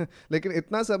 लेकिन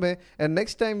इतना सब है, and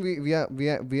next time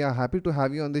we are happy to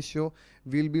have you on this show.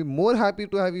 We'll be more happy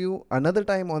to have you another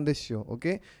time on this show,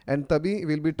 okay? And तभी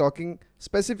we'll be talking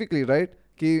specifically, right?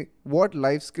 कि what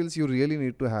life skills you really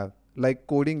need to have, like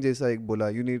coding जैसा एक बोला,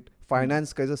 you need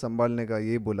finance कैसे संभालने का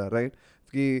ये बोला, right?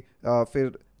 कि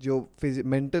फिर जो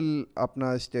मेंटल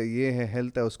अपना ये है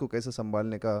हेल्थ है उसको कैसे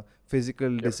संभालने का,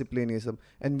 फिजिकल डिसिप्लिन ये सब,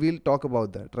 and we'll talk about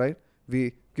that, right?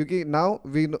 क्योंकि now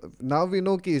we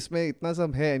know कि इसमें इतना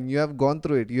सब है, and you have gone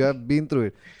through it, you have been through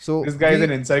it, so This guy is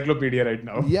an encyclopedia right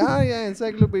now. yeah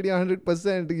encyclopedia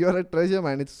 100%. You're a treasure,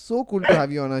 man. It's so cool to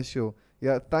have you on our show.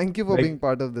 Yeah, thank you for being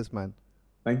part of this, man.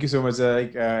 Thank you so much.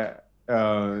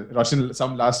 Roshan,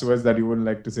 some last words that you would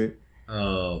like to say?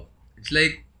 It's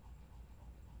like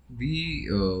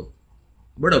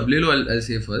but Ablilo, I'll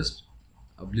say first.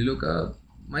 Ablilo ka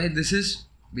this is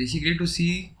basically to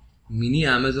see mini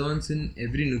Amazons in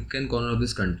every nook and corner of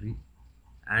this country,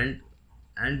 and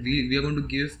we are going to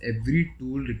give every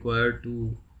tool required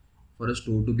for a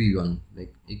store to be run.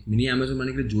 Like एक mini Amazon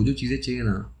बनाने के लिए जो चीज़ें चाहिए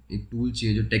ना, एक tool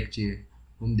चाहिए, जो tech चाहिए,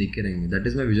 हम देख के रहेंगे. That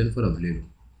is my vision for Ablilo.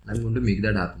 I'm going to make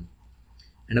that happen.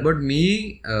 And about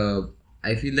me,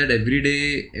 I feel that every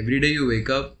day you wake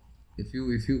up, if you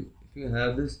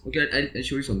have this, okay, I'll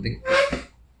show you something.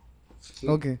 So,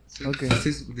 Okay.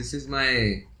 This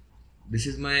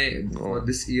is my for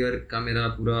this year का मेरा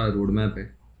पूरा roadmap है.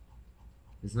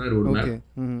 This is my roadmap. Okay.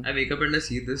 I wake up and I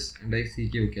see this and I see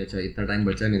कि okay, अच्छा इतना time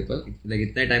बचा है मेरे पास, like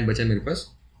इतना टाइम बचा है मेरे पास,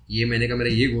 ये महीने का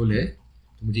मेरा ये गोल है,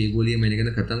 तो मुझे ये गोल ये महीने के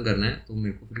अंदर ख़त्म करना है, तो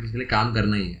मेरे को फिर इसके लिए काम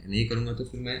करना ही है. नहीं करूँगा तो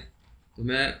फिर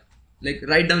मैं like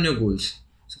write down your goals.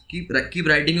 So keep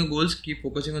writing your goals, keep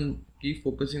focusing on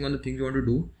the things you want to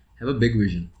do, have a big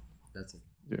vision. That's it.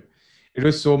 Yeah. It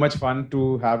was so much fun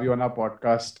to have you on our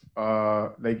podcast.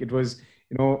 Like it was,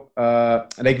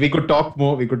 like we could talk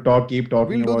more, we could keep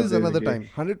talking. We'll do about this another time.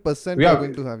 100% Yeah, we're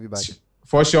going to have you back.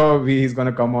 For sure, he's going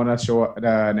to come on our show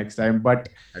next time. But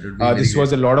this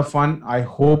was a lot of fun. I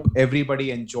hope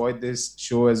everybody enjoyed this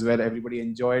show as well. Everybody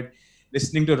enjoyed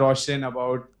listening to Roshan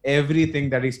about everything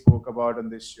that he spoke about on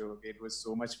this show. Okay? It was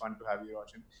so much fun to have you,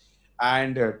 Roshan.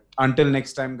 And until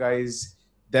next time, guys,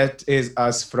 that is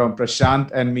us from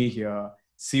Prashant and me here.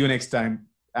 See you next time.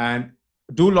 And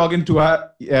do log into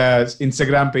our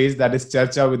Instagram page, that is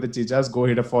Charcha with the Chichas. Go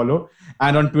hit a follow.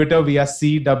 And on Twitter, we are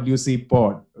CWC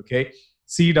Pod. Okay,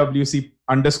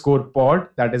 CWC_pod.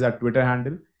 That is our Twitter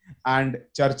handle. And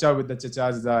Charcha with the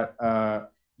Chichas is our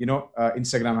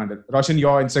Instagram handle. Roshan,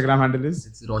 your Instagram handle is?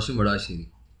 It's Roshan Vadassery.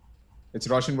 It's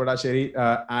Roshan Vadassery,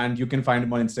 and you can find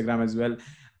him on Instagram as well.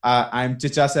 I'm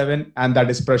Chicha7, and that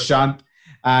is Prashant.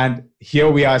 And here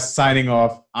we are signing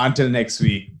off. Until next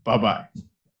week. Bye-bye.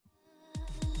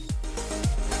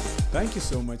 Thank you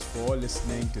so much for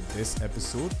listening to this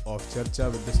episode of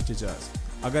Charcha with the Chichas.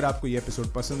 अगर आपको ये episode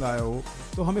पसंद आया हो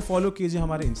तो हमें follow कीजिए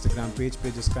हमारे इंस्टाग्राम पेज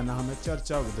पे, जिसका नाम है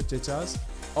चर्चा विद द चिचास,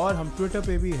 और हम ट्विटर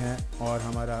पे भी हैं और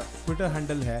हमारा ट्विटर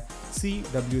हैंडल है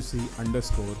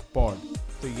CWC_pod.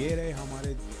 तो ये रहे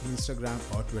हमारे इंस्टाग्राम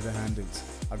और ट्विटर हैंडल्स.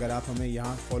 अगर आप हमें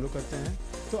यहाँ फॉलो करते हैं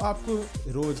तो आपको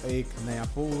रोज़ एक नया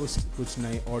पोस्ट, कुछ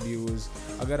नए ऑडियोज़,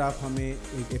 अगर आप हमें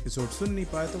एक एपिसोड सुन नहीं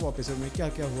पाए तो वो एपिसोड में क्या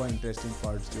क्या हुआ, इंटरेस्टिंग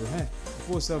पार्ट्स जो हैं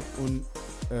वो सब उन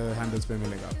हैंडल्स पे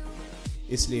मिलेगा.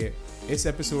 इसलिए इस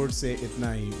एपिसोड से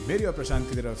इतना ही. मेरी और प्रशांत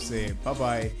की तरफ से बाय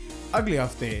बाय. अगले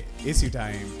हफ्ते इसी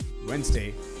टाइम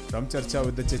वेडनेसडे फ्रॉम चर्चा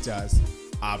विद द चिचास,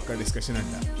 आपका डिस्कशन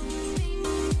अड्डा.